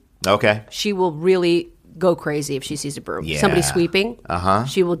broom. Okay, she will really go crazy if she sees a broom. Yeah. Somebody sweeping,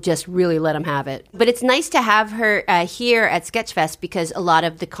 she will just really let him have it. But it's nice to have her here at Sketchfest because a lot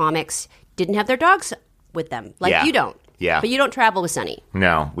of the comics didn't have their dogs with them. Like Yeah. you don't. Yeah. But you don't travel with Sonny.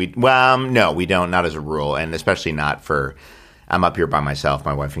 No, we don't. Not as a rule, and especially not for. I'm up here by myself.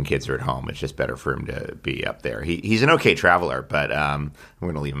 My wife and kids are at home. It's just better for him to be up there. He's an okay traveler, but we're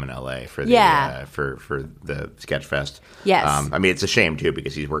going to leave him in L.A. for the for the Sketch Fest. Yes. I mean, it's a shame too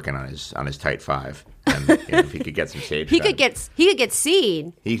because he's working on his tight 5, and if he could get some stage, he time. could get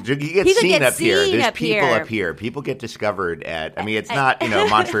seen. He gets seen up here. There's people up here. People get discovered at. I mean, it's not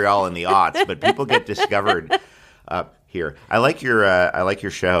Montreal in the aughts, but people get discovered up here. I like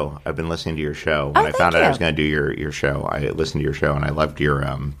your show. I've been listening to your show. When I found out I was going to do your show, I listened to your show and I loved your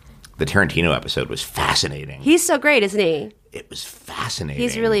the Tarantino episode was fascinating. He's so great, isn't he? It was fascinating.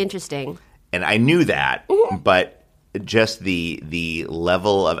 He's really interesting. And I knew that, but just the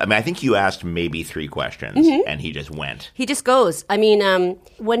level of, I mean, I think you asked maybe 3 questions and he just went. He just goes. I mean,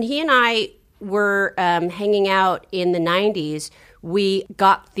 when he and I were hanging out in the 90s, we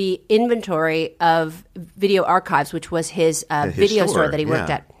got the inventory of Video Archives, which was his video store that he worked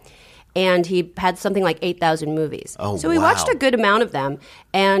at. And he had something like 8,000 movies. Oh, so we watched a good amount of them.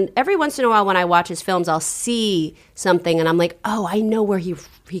 And every once in a while when I watch his films, I'll see something and I'm like, oh, I know where he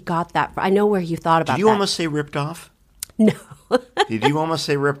got that from. I know where he thought about that. Did you almost say ripped off? No. Did you almost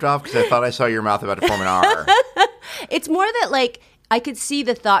say ripped off? Because I thought I saw your mouth about to form an R. It's more that, like, I could see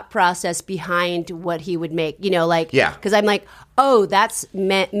the thought process behind what he would make, because I'm like, oh, that's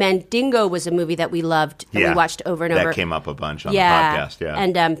Mandingo was a movie that we loved and we watched over and over. That came up a bunch on the podcast,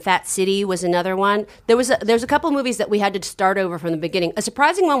 And Fat City was another one. There's a couple movies that we had to start over from the beginning. A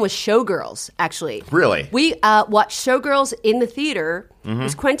surprising one was Showgirls, actually. Really? We watched Showgirls in the theater. It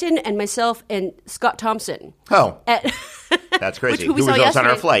was Quentin and myself and Scott Thompson. Oh. That's crazy. Who was also on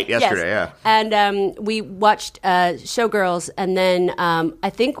our flight yesterday, yes. And we watched Showgirls, and then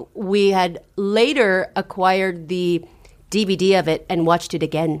I think we had later acquired the DVD of it and watched it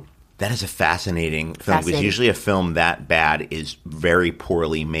again. That is a fascinating film, because usually a film that bad is very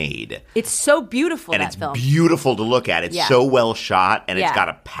poorly made. It's so beautiful, and that film. And it's beautiful to look at. It's so well shot, and it's got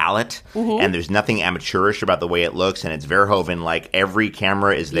a palette, Mm-hmm. and there's nothing amateurish about the way it looks, and it's Verhoeven, like every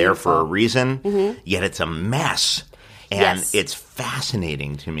camera is there for a reason, yet it's a mess. And it's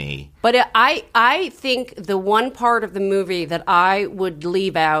fascinating to me. But I think the one part of the movie that I would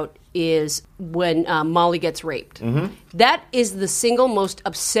leave out is when Molly gets raped. Mm-hmm. That is the single most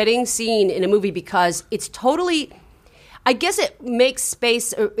upsetting scene in a movie because it's totally, I guess it makes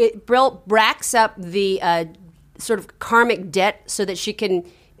space, it racks up the sort of karmic debt so that she can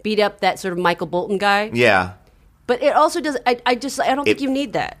beat up that sort of Michael Bolton guy. Yeah. But it also does. I don't think you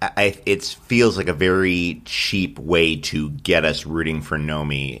need that. It feels like a very cheap way to get us rooting for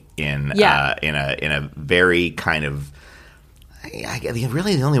Nomi in a very kind of.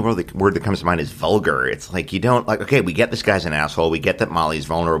 Really, the only word that comes to mind is vulgar. It's like you don't like. Okay, we get this guy's an asshole. We get that Molly's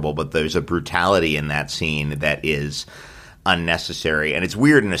vulnerable, but there's a brutality in that scene that is unnecessary, and it's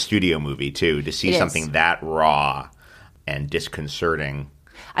weird in a studio movie too to see something that raw and disconcerting.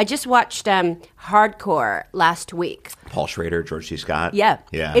 I just watched Hardcore last week. Paul Schrader, George C. Scott. Yeah.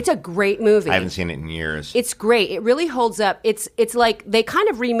 It's a great movie. I haven't seen it in years. It's great. It really holds up. It's like they kind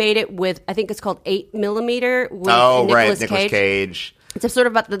of remade it with, I think it's called 8mm with Nicolas Cage. It's a sort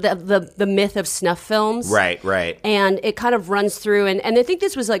of about the myth of snuff films. Right. And it kind of runs through, and I think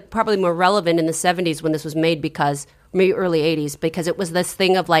this was like probably more relevant in the 70s when this was made because maybe early 80s, because it was this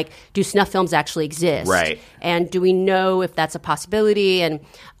thing of like, do snuff films actually exist? Right. And do we know if that's a possibility? And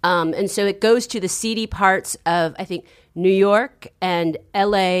so it goes to the seedy parts of, I think, New York and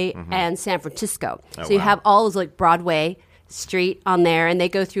LA and San Francisco. So you have all those like Broadway street on there, and they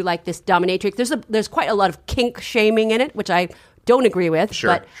go through like this dominatrix. There's quite a lot of kink shaming in it, which I don't agree with.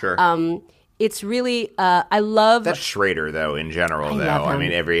 Sure. It's really I love that's Schrader though in general though. Love him. I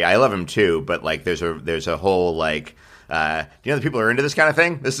mean I love him too, but like there's a whole like do you know that people are into this kind of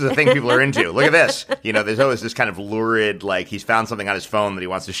thing? This is a thing people are into. Look at this. There's always this kind of lurid like he's found something on his phone that he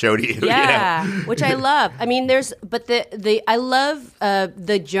wants to show to you. Yeah, which I love. I mean, I love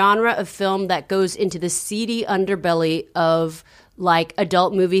the genre of film that goes into the seedy underbelly of like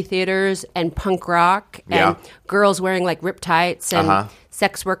adult movie theaters and punk rock and girls wearing like rip tights and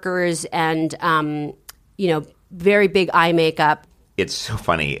sex workers and very big eye makeup. It's so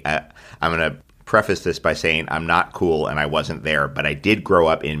funny. I'm going to preface this by saying I'm not cool and I wasn't there, but I did grow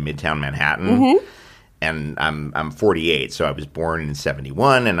up in Midtown Manhattan. And I'm 48, so I was born in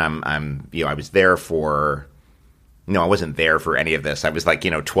 71, and I was there for. No, I wasn't there for any of this. I was like,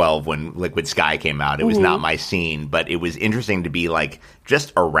 12 when Liquid Sky came out. It was not my scene, but it was interesting to be like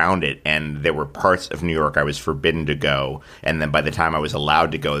just around it. And there were parts of New York I was forbidden to go. And then by the time I was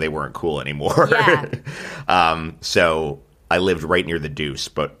allowed to go, they weren't cool anymore. Yeah. So I lived right near the Deuce,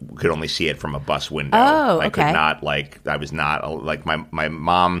 but could only see it from a bus window. Oh, I okay. could not, I was not, my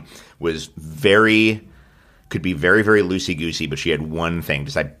mom was could be very, very loosey-goosey, but she had one thing.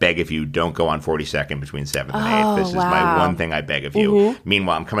 Just, I beg of you, don't go on 42nd between 7th and 8th. This is my one thing I beg of you.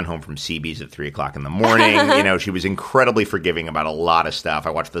 Meanwhile, I'm coming home from CB's at 3 o'clock in the morning. She was incredibly forgiving about a lot of stuff. I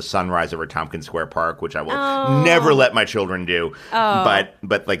watched the sunrise over Tompkins Square Park, which I will never let my children do. But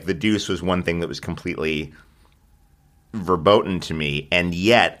the Deuce was one thing that was completely verboten to me, and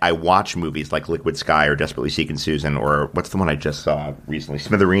yet I watch movies like Liquid Sky or Desperately Seeking Susan, or what's the one I just saw recently,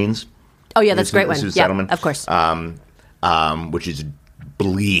 Smithereens. Oh yeah, that's a great one. Yeah, Settlement, of course. Which is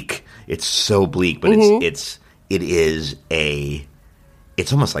bleak. It's so bleak, but it's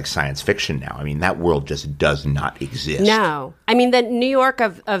almost like science fiction now. I mean, that world just does not exist. No, I mean the New York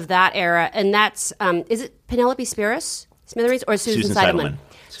of that era, and that's is it Penelope Spheris, Smithereens, or Susan Seidelman?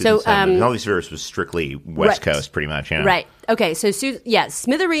 Penelope Spheris was strictly West Coast, pretty much. Yeah. Right. Okay. So,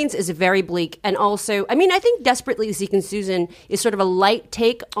 Smithereens is very bleak, and also, I mean, I think Desperately Seeking Susan is sort of a light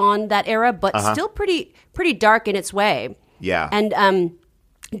take on that era, but still pretty dark in its way. Yeah. And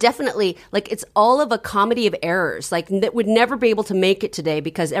definitely, it's all of a comedy of errors, that would never be able to make it today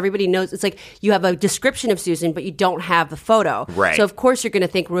because everybody knows it's like you have a description of Susan, but you don't have the photo. Right. So of course you're going to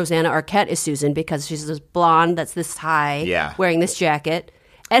think Rosanna Arquette is Susan because she's this blonde that's this high, wearing this jacket.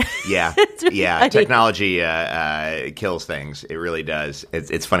 Yeah, funny. Technology kills things. It really does.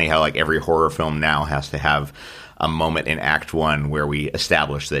 It's funny how every horror film now has to have a moment in Act 1 where we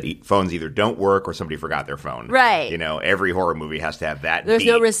establish that phones either don't work or somebody forgot their phone. Right. Every horror movie has to have that. There's beat.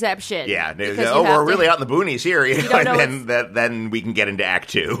 no reception. Yeah. We're really out in the boonies here. And then we can get into Act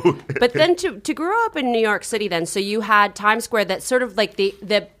 2. But then to grow up in New York City, then so you had Times Square. That's sort of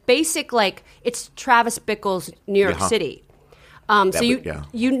the basic it's Travis Bickle's New York City.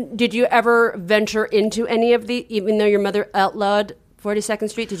 Did you ever venture into any of even though your mother outlawed 42nd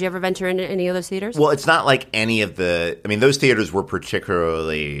Street, did you ever venture into any of those theaters? Well, it's not like any of those theaters were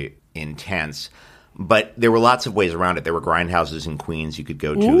particularly intense, but there were lots of ways around it. There were grindhouses in Queens you could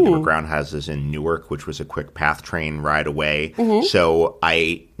go to. There were grindhouses in Newark, which was a quick PATH train ride away. So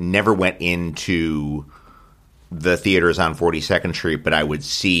I never went into the theaters on 42nd Street, but I would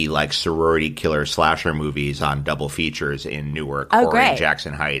see sorority killer slasher movies on double features in Newark or in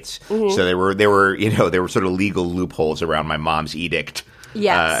Jackson Heights. So there were sort of legal loopholes around my mom's edict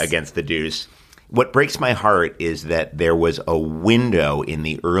against the Deuce. What breaks my heart is that there was a window in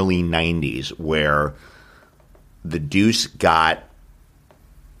the early 90s where the Deuce got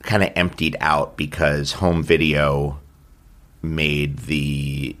kind of emptied out because home video made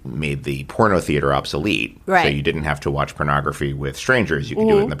the porno theater obsolete. Right. So you didn't have to watch pornography with strangers. You could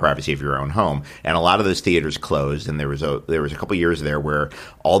do it in the privacy of your own home. And a lot of those theaters closed, and there was a couple years there where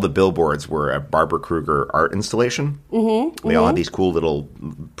all the billboards were a Barbara Kruger art installation. They all had these cool little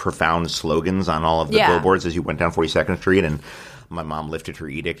profound slogans on all of the billboards as you went down 42nd Street, and my mom lifted her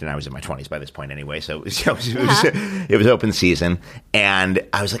edict, and I was in my 20s by this point anyway, so it was open season. And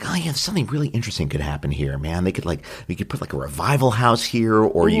I was like, oh, yeah, something really interesting could happen here, man. We could put a revival house here,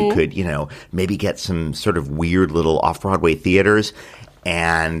 or you could, maybe get some sort of weird little off-Broadway theaters.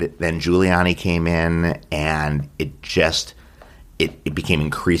 And then Giuliani came in, and it became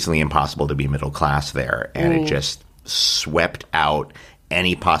increasingly impossible to be middle class there. And it just swept out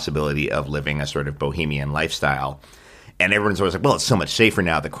any possibility of living a sort of bohemian lifestyle. And everyone's always like, well, it's so much safer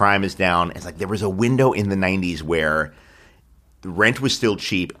now. The crime is down. It's like there was a window in the 90s where rent was still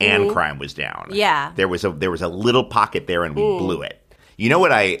cheap and crime was down. Yeah. There was a little pocket there, and we blew it. You know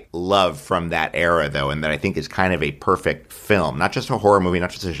what I love from that era, though, and that I think is kind of a perfect film, not just a horror movie, not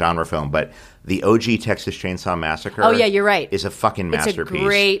just a genre film, but the OG Texas Chainsaw Massacre. Oh, yeah, you're right. Is a fucking masterpiece. It's a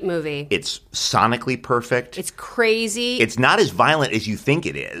great movie. It's sonically perfect. It's crazy. It's not as violent as you think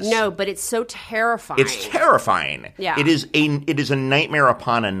it is. No, but it's so terrifying. It's terrifying. Yeah. It is a nightmare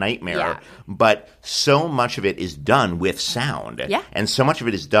upon a nightmare. Yeah. But so much of it is done with sound. Yeah. And so much of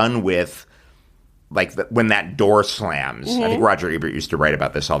it is done with when that door slams. I think Roger Ebert used to write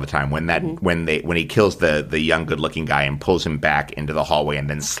about this all the time. When he kills the young good looking guy and pulls him back into the hallway and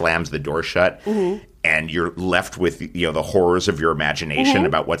then slams the door shut, and you're left with the horrors of your imagination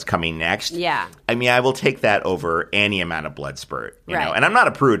about what's coming next. Yeah. I mean, I will take that over any amount of blood spurt. You Right. know? And I'm not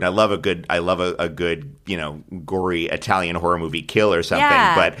a prude. And I love a good gory Italian horror movie kill or something.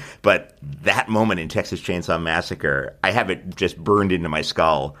 Yeah. But that moment in Texas Chainsaw Massacre, I have it just burned into my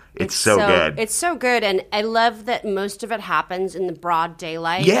skull. It's so good. It's so good, and I love that most of it happens in the broad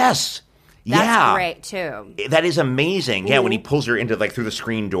daylight. Yes. That's great, too. That is amazing. Yeah, when he pulls her into, like, through the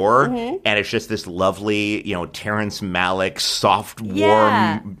screen door, and it's just this lovely, Terrence Malick, soft,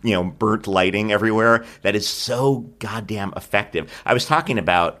 warm, burnt lighting everywhere. That is so goddamn effective. I was talking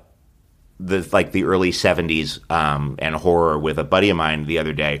about the early 70s and horror with a buddy of mine the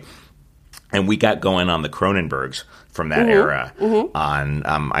other day, and we got going on the Cronenbergs from that era. On,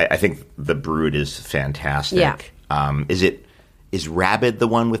 I think The Brood is fantastic. Yeah. Is Rabid the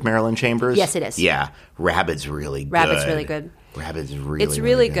one with Marilyn Chambers? Yes, it is. Yeah. Rabid's really good. Rabid's really good. Rabid's really, it's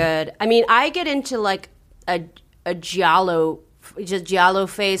really good. I mean, I get into like a giallo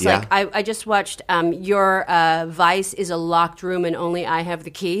phase. Yeah. Like I just watched your Vice is a locked room and only I have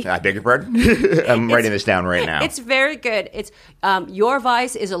the key. I beg your pardon? I'm writing this down right now. It's very good. It's your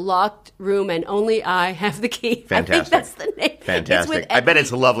Vice is a locked room and only I have the key. Fantastic. I think that's the name. Fantastic. I bet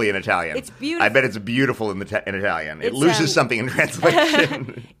it's lovely in Italian. It's beautiful. I bet it's beautiful in Italian. It loses something in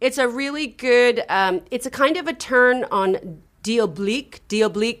translation. It's a really good. It's a kind of a turn on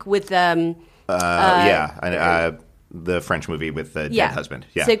Diabolique with the French movie with the dead husband.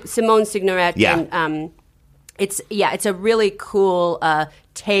 Yeah. Simone Signoret. Yeah. And, it's a really cool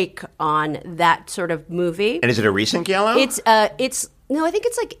take on that sort of movie. And is it a recent giallo? No, I think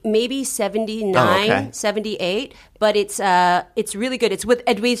it's like maybe 79, 78, but it's really good. It's with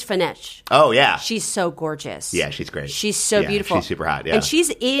Edwige Fenech. Oh, yeah. She's so gorgeous. Yeah, she's great. She's so beautiful. She's super hot, yeah. And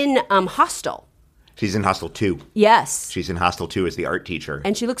she's in Hostel. She's in Hostel 2. Yes. She's in Hostel 2 as the art teacher.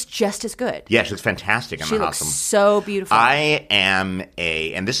 And she looks just as good. Yeah, she looks fantastic in the Hostel. She looks so beautiful. I am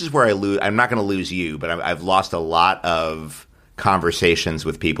and this is where I'm not going to lose you, but I've lost a lot of conversations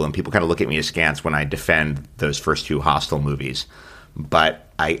with people, and people kind of look at me askance when I defend those first two Hostel movies. But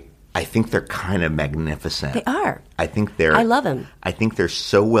I think they're kind of magnificent. They are. I love them. I think they're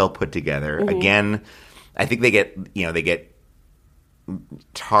so well put together. Mm-hmm. Again, I think they get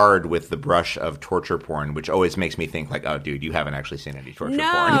tarred with the brush of torture porn, which always makes me think like, oh, dude, you haven't actually seen any torture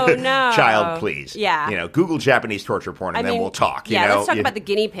porn. No. Child, please. Yeah. Google Japanese torture porn and then we'll talk. Let's talk about the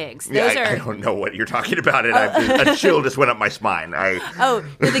guinea pigs. I don't know what you're talking about. A chill just went up my spine.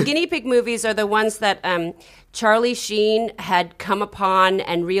 The guinea pig movies are the ones that Charlie Sheen had come upon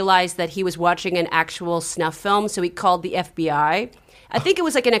and realized that he was watching an actual snuff film, so he called the FBI. I think it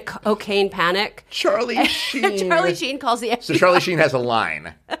was like in a cocaine panic. Charlie Sheen. Charlie Sheen calls the FBI. So Charlie Sheen has a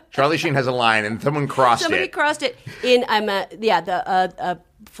line. Charlie Sheen has a line, and someone crossed it. Somebody crossed it in the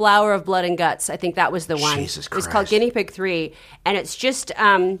Flower of Blood and Guts. I think that was the one. Jesus Christ. It's called Guinea Pig 3, and it's just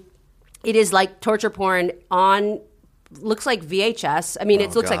it is like torture porn on. Looks like VHS. I mean,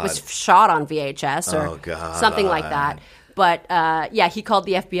 it looks like it was shot on VHS or something like that. But he called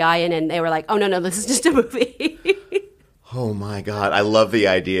the FBI in, and they were like, "Oh no, this is just a movie." Oh my God, I love the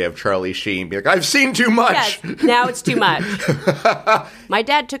idea of Charlie Sheen being like, I've seen too much. Yes, now it's too much. My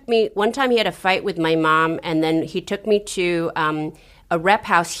dad took me, one time he had a fight with my mom, and then he took me to a rep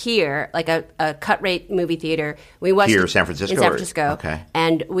house here, like a cut-rate movie theater. We watched here, San Francisco? In San Francisco. Okay.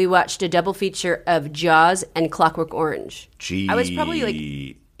 And we watched a double feature of Jaws and Clockwork Orange. Gee. I was probably like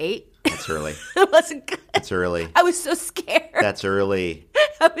 8. That's early. It wasn't good. That's early. I was so scared. That's early.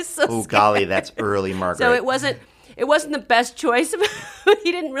 I was so scared. Oh, golly, that's early, Margaret. So it wasn't the best choice.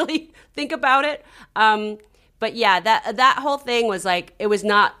 He didn't really think about it. But yeah, that whole thing was like, it was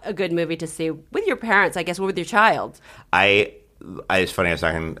not a good movie to see with your parents, I guess, or with your child. It's funny, I was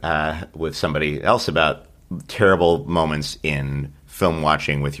talking with somebody else about terrible moments in film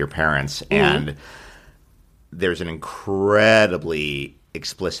watching with your parents, and there's an incredibly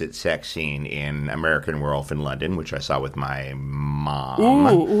explicit sex scene in American Werewolf in London, which I saw with my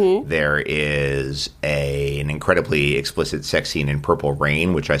mom. There is an incredibly explicit sex scene in Purple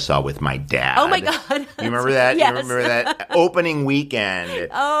Rain, which I saw with my dad. Oh my God. You remember that? Yes. You remember that opening weekend?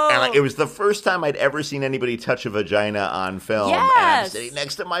 Oh. And it was the first time I'd ever seen anybody touch a vagina on film. Yes. And I'm sitting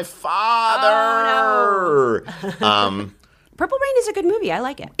next to my father. Oh, no. Purple Rain is a good movie. I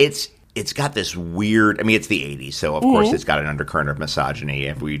like it. It's got this weird. I mean, it's the '80s, so of course it's got an undercurrent of misogyny,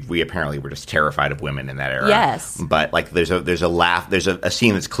 and we apparently were just terrified of women in that era. Yes, but like there's a laugh. There's a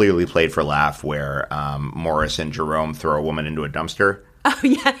scene that's clearly played for laugh where Morris and Jerome throw a woman into a dumpster. Oh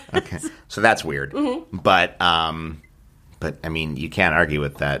yeah. Okay, so that's weird. But I mean, you can't argue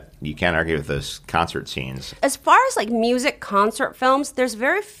with that. You can't argue with those concert scenes. As far as like music concert films, there's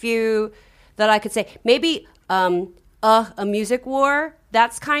very few that I could say. Maybe A Music War.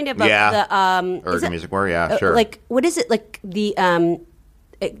 That's kind of the Music War. Yeah, sure. Like what is it? Like the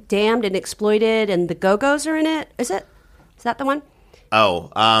Damned and Exploited and the Go-Go's are in it. Is that the one? Oh,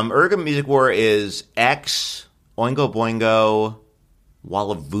 Urga Music War is X, Oingo Boingo,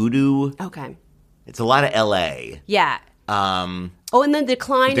 Walla Voodoo. Okay. It's a lot of L.A. Yeah. And then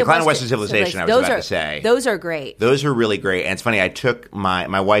Decline of Western Civilization, I was about to say. Those are great. Those are really great. And it's funny, I took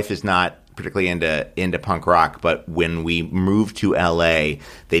my wife is not particularly into punk rock, but when we moved to LA,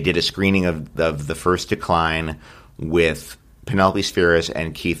 they did a screening of the first Decline with Penelope Spheris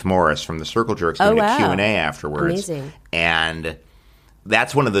and Keith Morris from the Circle Jerks doing a Q&A afterwards. Amazing. And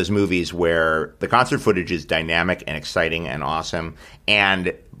that's one of those movies where the concert footage is dynamic and exciting and awesome,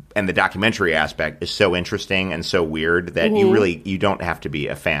 and the documentary aspect is so interesting and so weird that you don't have to be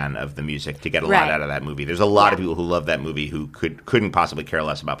a fan of the music to get a lot out of that movie. There's a lot of people who love that movie who couldn't possibly care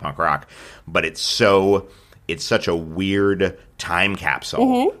less about punk rock, but it's such a weird time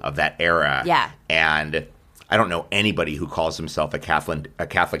capsule of that era. Yeah. And I don't know anybody who calls himself a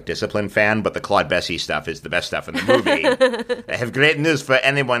Catholic discipline fan, but the Claude Bessie stuff is the best stuff in the movie. I have great news for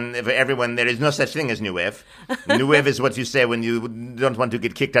everyone. There is no such thing as New Wave. New Wave is what you say when you don't want to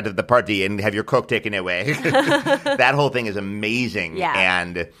get kicked out of the party and have your Coke taken away. That whole thing is amazing. Yeah.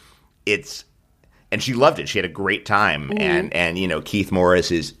 And she loved it. She had a great time. And Keith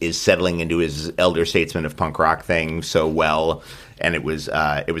Morris is settling into his elder statesman of punk rock thing so well. And it was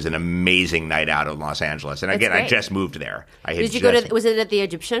an amazing night out in Los Angeles. And again, I just moved there. Did you go to? Was it at the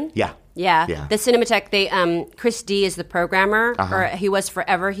Egyptian? Yeah. Yeah. The Cinematheque. Chris D is the programmer, or he was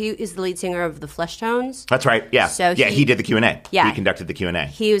forever. He is the lead singer of the Fleshtones. That's right. Yeah. So he did the Q&A. Yeah. He conducted the Q&A.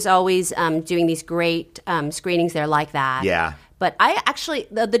 He was always doing these great screenings there like that. Yeah. But I actually,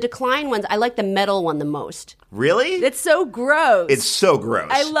 the Decline ones, I like the metal one the most. Really? It's so gross. It's so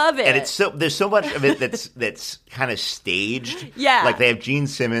gross. I love it. And there's so much of it that's kind of staged. Yeah. Like they have Gene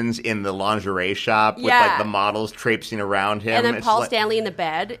Simmons in the lingerie shop with like the models traipsing around him. And then it's Paul Stanley in the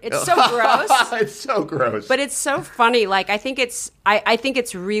bed. It's so gross. It's so gross. But it's so funny. Like I think it's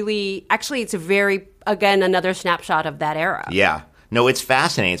really, actually it's a very, again, another snapshot of that era. Yeah. No, it's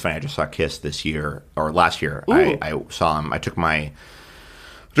fascinating. It's funny. I just saw Kiss this year or last year. I saw him. I took my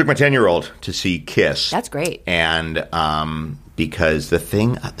 10-year-old to see Kiss. That's great. And because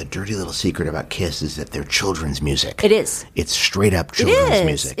the dirty little secret about Kiss is that they're children's music. It is. It's straight up children's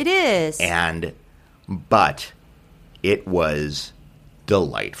music. It is. But it was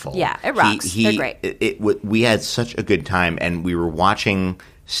delightful. Yeah, it rocks. They're great. We had such a good time, and we were watching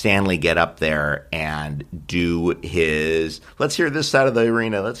Stanley get up there and do his, let's hear this side of the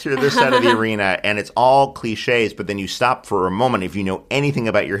arena, let's hear this side of the arena, and it's all cliches, but then you stop for a moment. If you know anything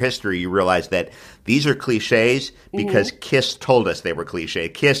about your history, you realize that these are cliches because Kiss told us they were cliche.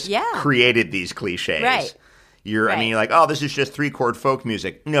 Kiss created these cliches. Right. I mean, you're like, oh, this is just 3-chord folk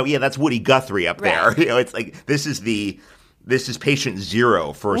music. No, that's Woody Guthrie up there. It's like, this is patient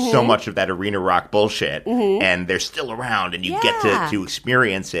zero for so much of that arena rock bullshit, and they're still around, and you get to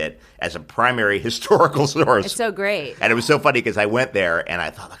experience it as a primary historical source. It's so great. And it was so funny because I went there, and I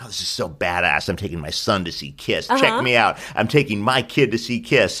thought, oh, this is so badass. I'm taking my son to see Kiss. Check me out. I'm taking my kid to see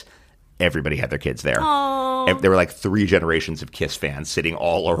Kiss. Everybody had their kids there. Aww. There were like 3 generations of Kiss fans sitting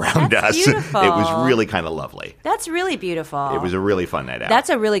all around us. Beautiful. It was really kind of lovely. That's really beautiful. It was a really fun night out.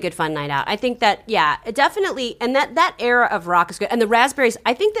 That's a really good fun night out. I think that, it definitely, and that era of rock is good. And the Raspberries,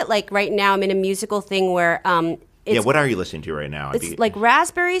 I think that like right now I'm in a musical thing where what are you listening to right now? It's like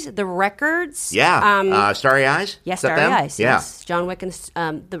Raspberries, the records. Yeah. Starry Eyes? Yeah, Starry Eyes. Yeah. Yes. John Wick and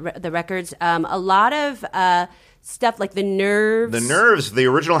the records. A lot of stuff like The Nerves. The Nerves, the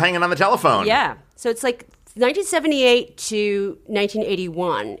original Hanging on the Telephone. Yeah. So it's like 1978 to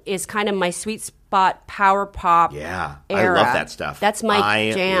 1981 is kind of my sweet spot power pop era. I love that stuff. That's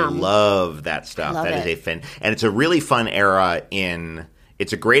my jam. I love that stuff. That is a fun, and it's a really fun era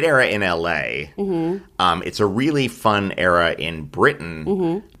it's a great era in LA. It's a really fun era in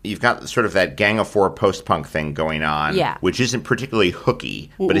Britain. You've got sort of that Gang of Four post-punk thing going on, which isn't particularly hooky,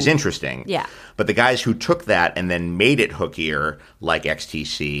 but is interesting. Yeah. But the guys who took that and then made it hookier, like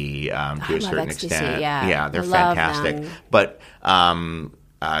XTC to a certain XTC, extent. They're I fantastic. love them.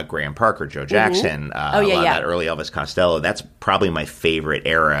 But Graham Parker, Joe Jackson, a lot of that early Elvis Costello, that's probably my favorite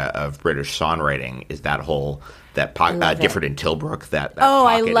era of British songwriting, is that whole... Different in Tilbrook, that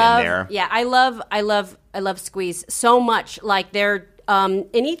pocket in there. Yeah, I love Squeeze so much. Like they're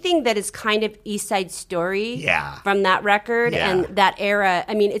anything that is kind of East Side Story from that record and that era.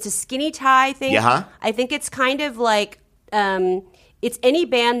 I mean, it's a Skinny Tie thing. I think it's kind of like it's any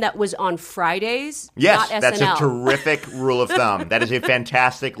band that was on Fridays, not SNL. That's a terrific rule of thumb. That is a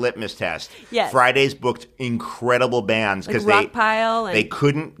fantastic litmus test. Yes. Fridays booked incredible bands because like Rockpile they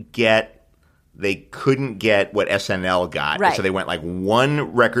couldn't get they couldn't get what SNL got. Right. So they went like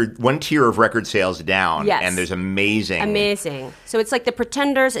one tier of record sales down. Yes. And there's amazing. So it's like The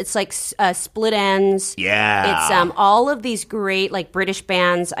Pretenders. It's like Split Ends. Yeah. It's all of these great like British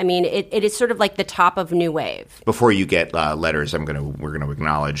bands. I mean, it is sort of like the top of new wave. Before you get letters, we're going to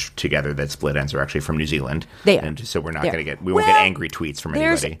acknowledge together that Split Ends are actually from New Zealand. They are. And so we're not going to we won't get angry tweets from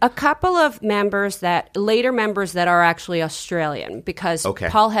anybody. There's a couple of later members that are actually Australian because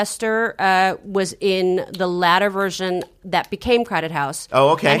Paul Hester was in the latter version that became Crowded House. Oh,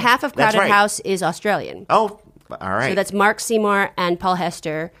 okay. And half of Crowded House is Australian. Oh, all right. So that's Mark Seymour and Paul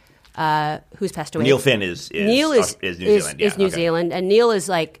Hester, who's passed away. Neil Finn is New Zealand. Is New Zealand. And Neil is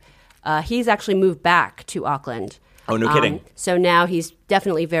like, he's actually moved back to Auckland. Oh, no kidding. So now he's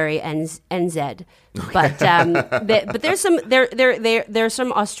definitely very NZ. But but there's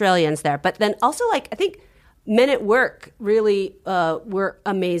some Australians there. But then also like I think Men at Work really were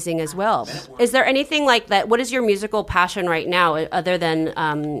amazing as well. Is there anything like that? What is your musical passion right now other than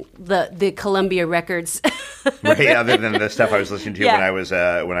the Columbia records? Right, other than the stuff I was listening to when I was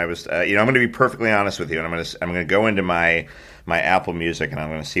I'm going to be perfectly honest with you, and I'm going to go into my Apple Music, and I'm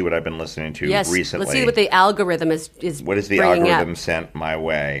going to see what I've been listening to recently. Let's see what the algorithm is. What is the algorithm sent my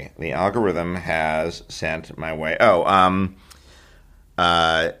way? The algorithm has sent my way.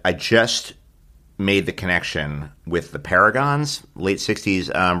 I just made the connection with the Paragons, late 60s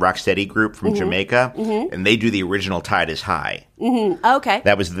rocksteady group from Jamaica, and they do the original Tide is High. Mm-hmm. Okay.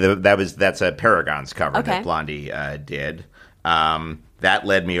 That's a Paragons cover that Blondie did. That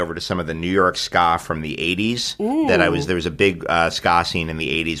led me over to some of the New York ska from the 80s. There was a big ska scene in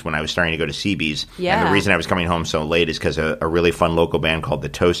the 80s when I was starting to go to CB's. Yeah. And the reason I was coming home so late is because a really fun local band called the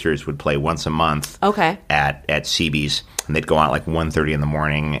Toasters would play once a month at CB's. And they'd go out like 1:30 in the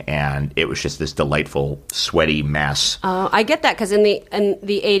morning, and it was just this delightful, sweaty mess. I get that because in the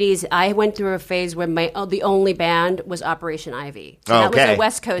 80s, I went through a phase where the only band was Operation Ivy. So that was a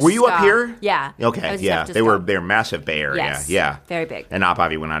West Coast Were you ska. up here? Yeah. Okay, yeah. They're massive Bay Area. Yes. Yeah. Very big. And Op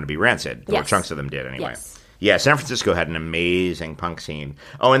Ivy went on to be Rancid. Or Yes. chunks of them did anyway. Yes. Yeah, San Francisco had an amazing punk scene.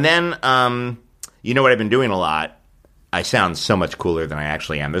 Oh, and then, you know what I've been doing a lot? I sound so much cooler than I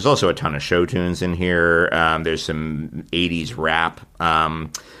actually am. There's also a ton of show tunes in here. There's some 80s rap.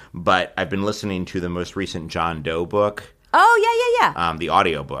 But I've been listening to the most recent John Doe book. Oh, yeah. The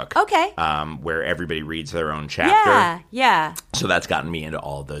audiobook. Okay. Where everybody reads their own chapter. Yeah. So that's gotten me into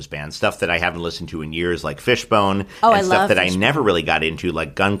all of those bands. Stuff that I haven't listened to in years, like Fishbone. Oh, and I stuff love that I Fishbone. never really got into,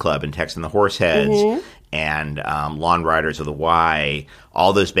 like Gun Club and Tex and the Horseheads. And Lawn Riders of the Y,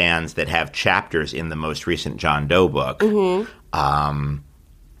 all those bands that have chapters in the most recent John Doe book. And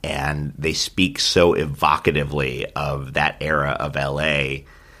they speak so evocatively of that era of L.A.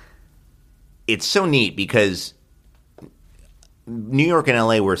 It's so neat because New York and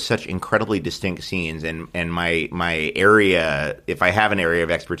L.A. were such incredibly distinct scenes, and my area, if I have an area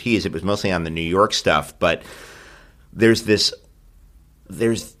of expertise, it was mostly on the New York stuff, but there's this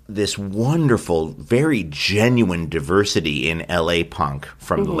wonderful, very genuine diversity in LA punk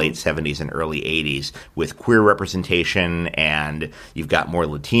from the late 70s and early 80s with queer representation, and you've got more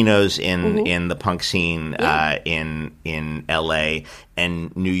Latinos in the punk scene in LA,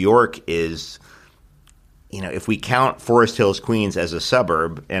 and New York is, you know, if we count Forest Hills, Queens as a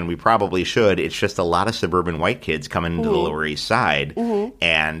suburb, and we probably should, it's just a lot of suburban white kids coming into the Lower East Side,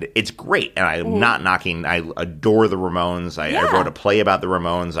 and it's great. And I'm not knocking. I adore the Ramones. I wrote a play about the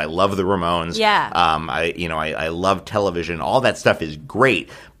Ramones. I love the Ramones. Yeah. I love television. All that stuff is great,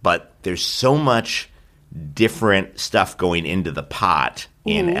 but there's so much different stuff going into the pot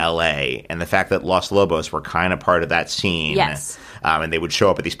in LA, and the fact that Los Lobos were kind of part of that scene. Yes. And they would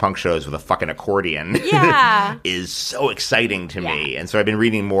show up at these punk shows with a fucking accordion. Yeah. is so exciting to me. And so I've been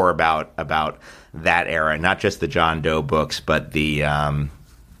reading more about that era, not just the John Doe books, but the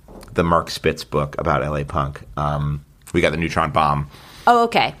Mark Spitz book about LA punk. We got the Neutron Bomb. Oh,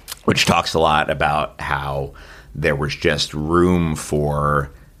 okay. Which talks a lot about how there was just room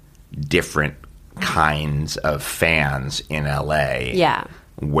for different kinds of fans in LA. Yeah.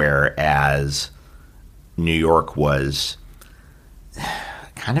 Whereas New York was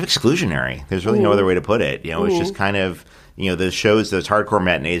kind of exclusionary. There's really no other way to put it. You know, it's just kind of, you know, those shows, those hardcore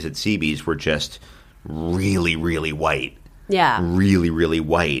matinees at CB's were just really, really white. Yeah. Really, really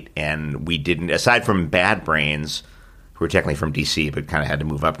white. And we didn't, aside from Bad Brains, who were technically from DC but kind of had to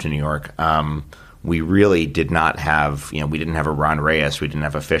move up to New York, we really did not have, we didn't have a Ron Reyes, we didn't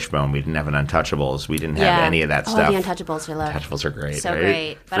have a Fishbone, we didn't have an Untouchables, we didn't have any of that stuff. The Untouchables I love. Untouchables are great, so right?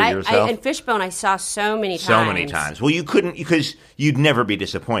 great. But and Fishbone I saw so many times. So many times. Well, you couldn't, because you'd never be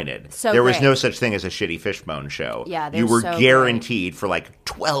disappointed. So there was great. no such thing as a shitty Fishbone show. Yeah, you were so guaranteed for like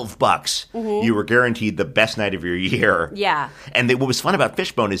 $12. Mm-hmm. You were guaranteed the best night of your year. Yeah. And what was fun about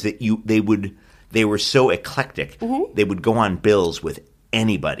Fishbone is that they were so eclectic. Mm-hmm. They would go on bills with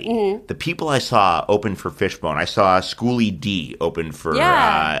anybody. Mm-hmm. The people I saw open for Fishbone, I saw Schoolie D open for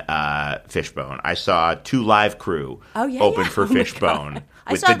Fishbone. I saw 2 Live Crew open for Fishbone.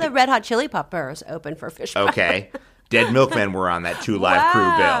 I saw the Red Hot Chili Peppers open for Fishbone. Okay. Dead Milkmen were on that 2 Live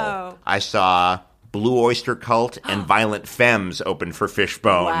Crew bill. I saw Blue Oyster Cult and Violent Femmes open for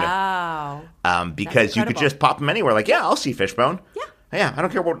Fishbone. Wow. Because you could just pop them anywhere. Like, I'll see Fishbone. Yeah, I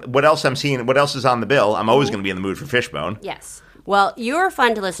don't care what else I'm seeing, what else is on the bill. I'm always going to be in the mood for Fishbone. Yes. Well, you're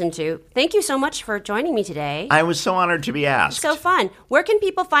fun to listen to. Thank you so much for joining me today. I was so honored to be asked. So fun. Where can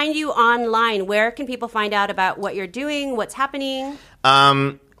people find you online? Where can people find out about what you're doing, what's happening?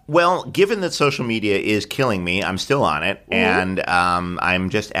 Well, given that social media is killing me, I'm still on it, and I'm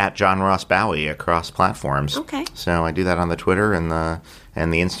just at John Ross Bowie across platforms. Okay. So I do that on the Twitter and the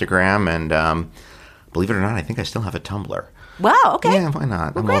Instagram, and believe it or not, I think I still have a Tumblr. Wow, okay. Yeah, why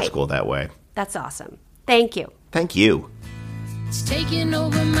not? I'm old school that way. That's awesome. Thank you. Thank you. It's taking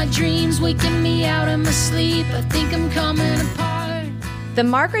over my dreams, waking me out of my sleep. I think I'm coming apart. The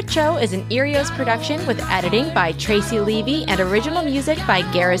Margaret Show is an Erios production with editing by Tracy Levy and original music by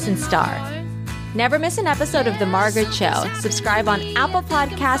Garrison Starr. Never miss an episode of The Margaret Show. Subscribe on Apple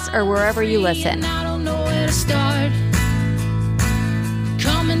Podcasts or wherever you listen. I don't know where to start.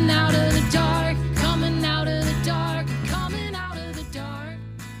 Coming out of the dark, coming out of the dark, coming out of the dark.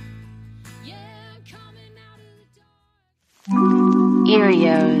 Yeah, coming out of the dark.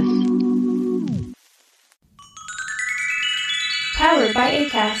 Erios. Powered by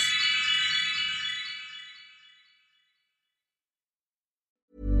Acast.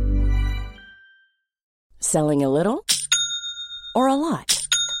 Selling a little or a lot?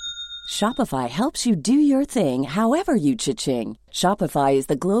 Shopify helps you do your thing however you cha-ching. Shopify is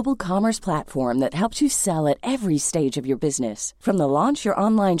the global commerce platform that helps you sell at every stage of your business. From the launch your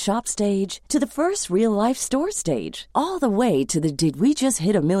online shop stage to the first real-life store stage, all the way to the did we just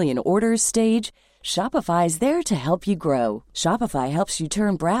hit a million orders stage. Shopify is there to help you grow. Shopify helps you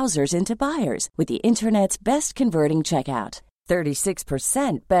turn browsers into buyers with the internet's best converting checkout.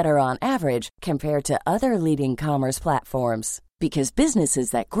 36% better on average compared to other leading commerce platforms. Because businesses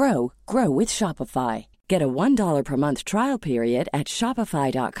that grow, grow with Shopify. Get a $1 per month trial period at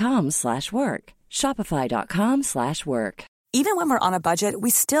shopify.com/work. Shopify.com/work. Even when we're on a budget, we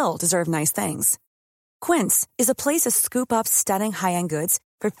still deserve nice things. Quince is a place to scoop up stunning high-end goods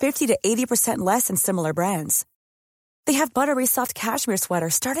for 50 to 80% less than similar brands. They have buttery soft cashmere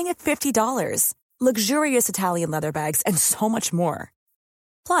sweaters starting at $50, luxurious Italian leather bags, and so much more.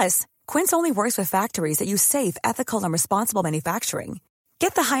 Plus, Quince only works with factories that use safe, ethical, and responsible manufacturing.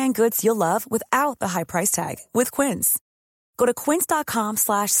 Get the high-end goods you'll love without the high price tag with Quince. Go to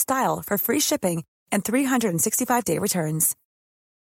quince.com/style for free shipping and 365-day returns.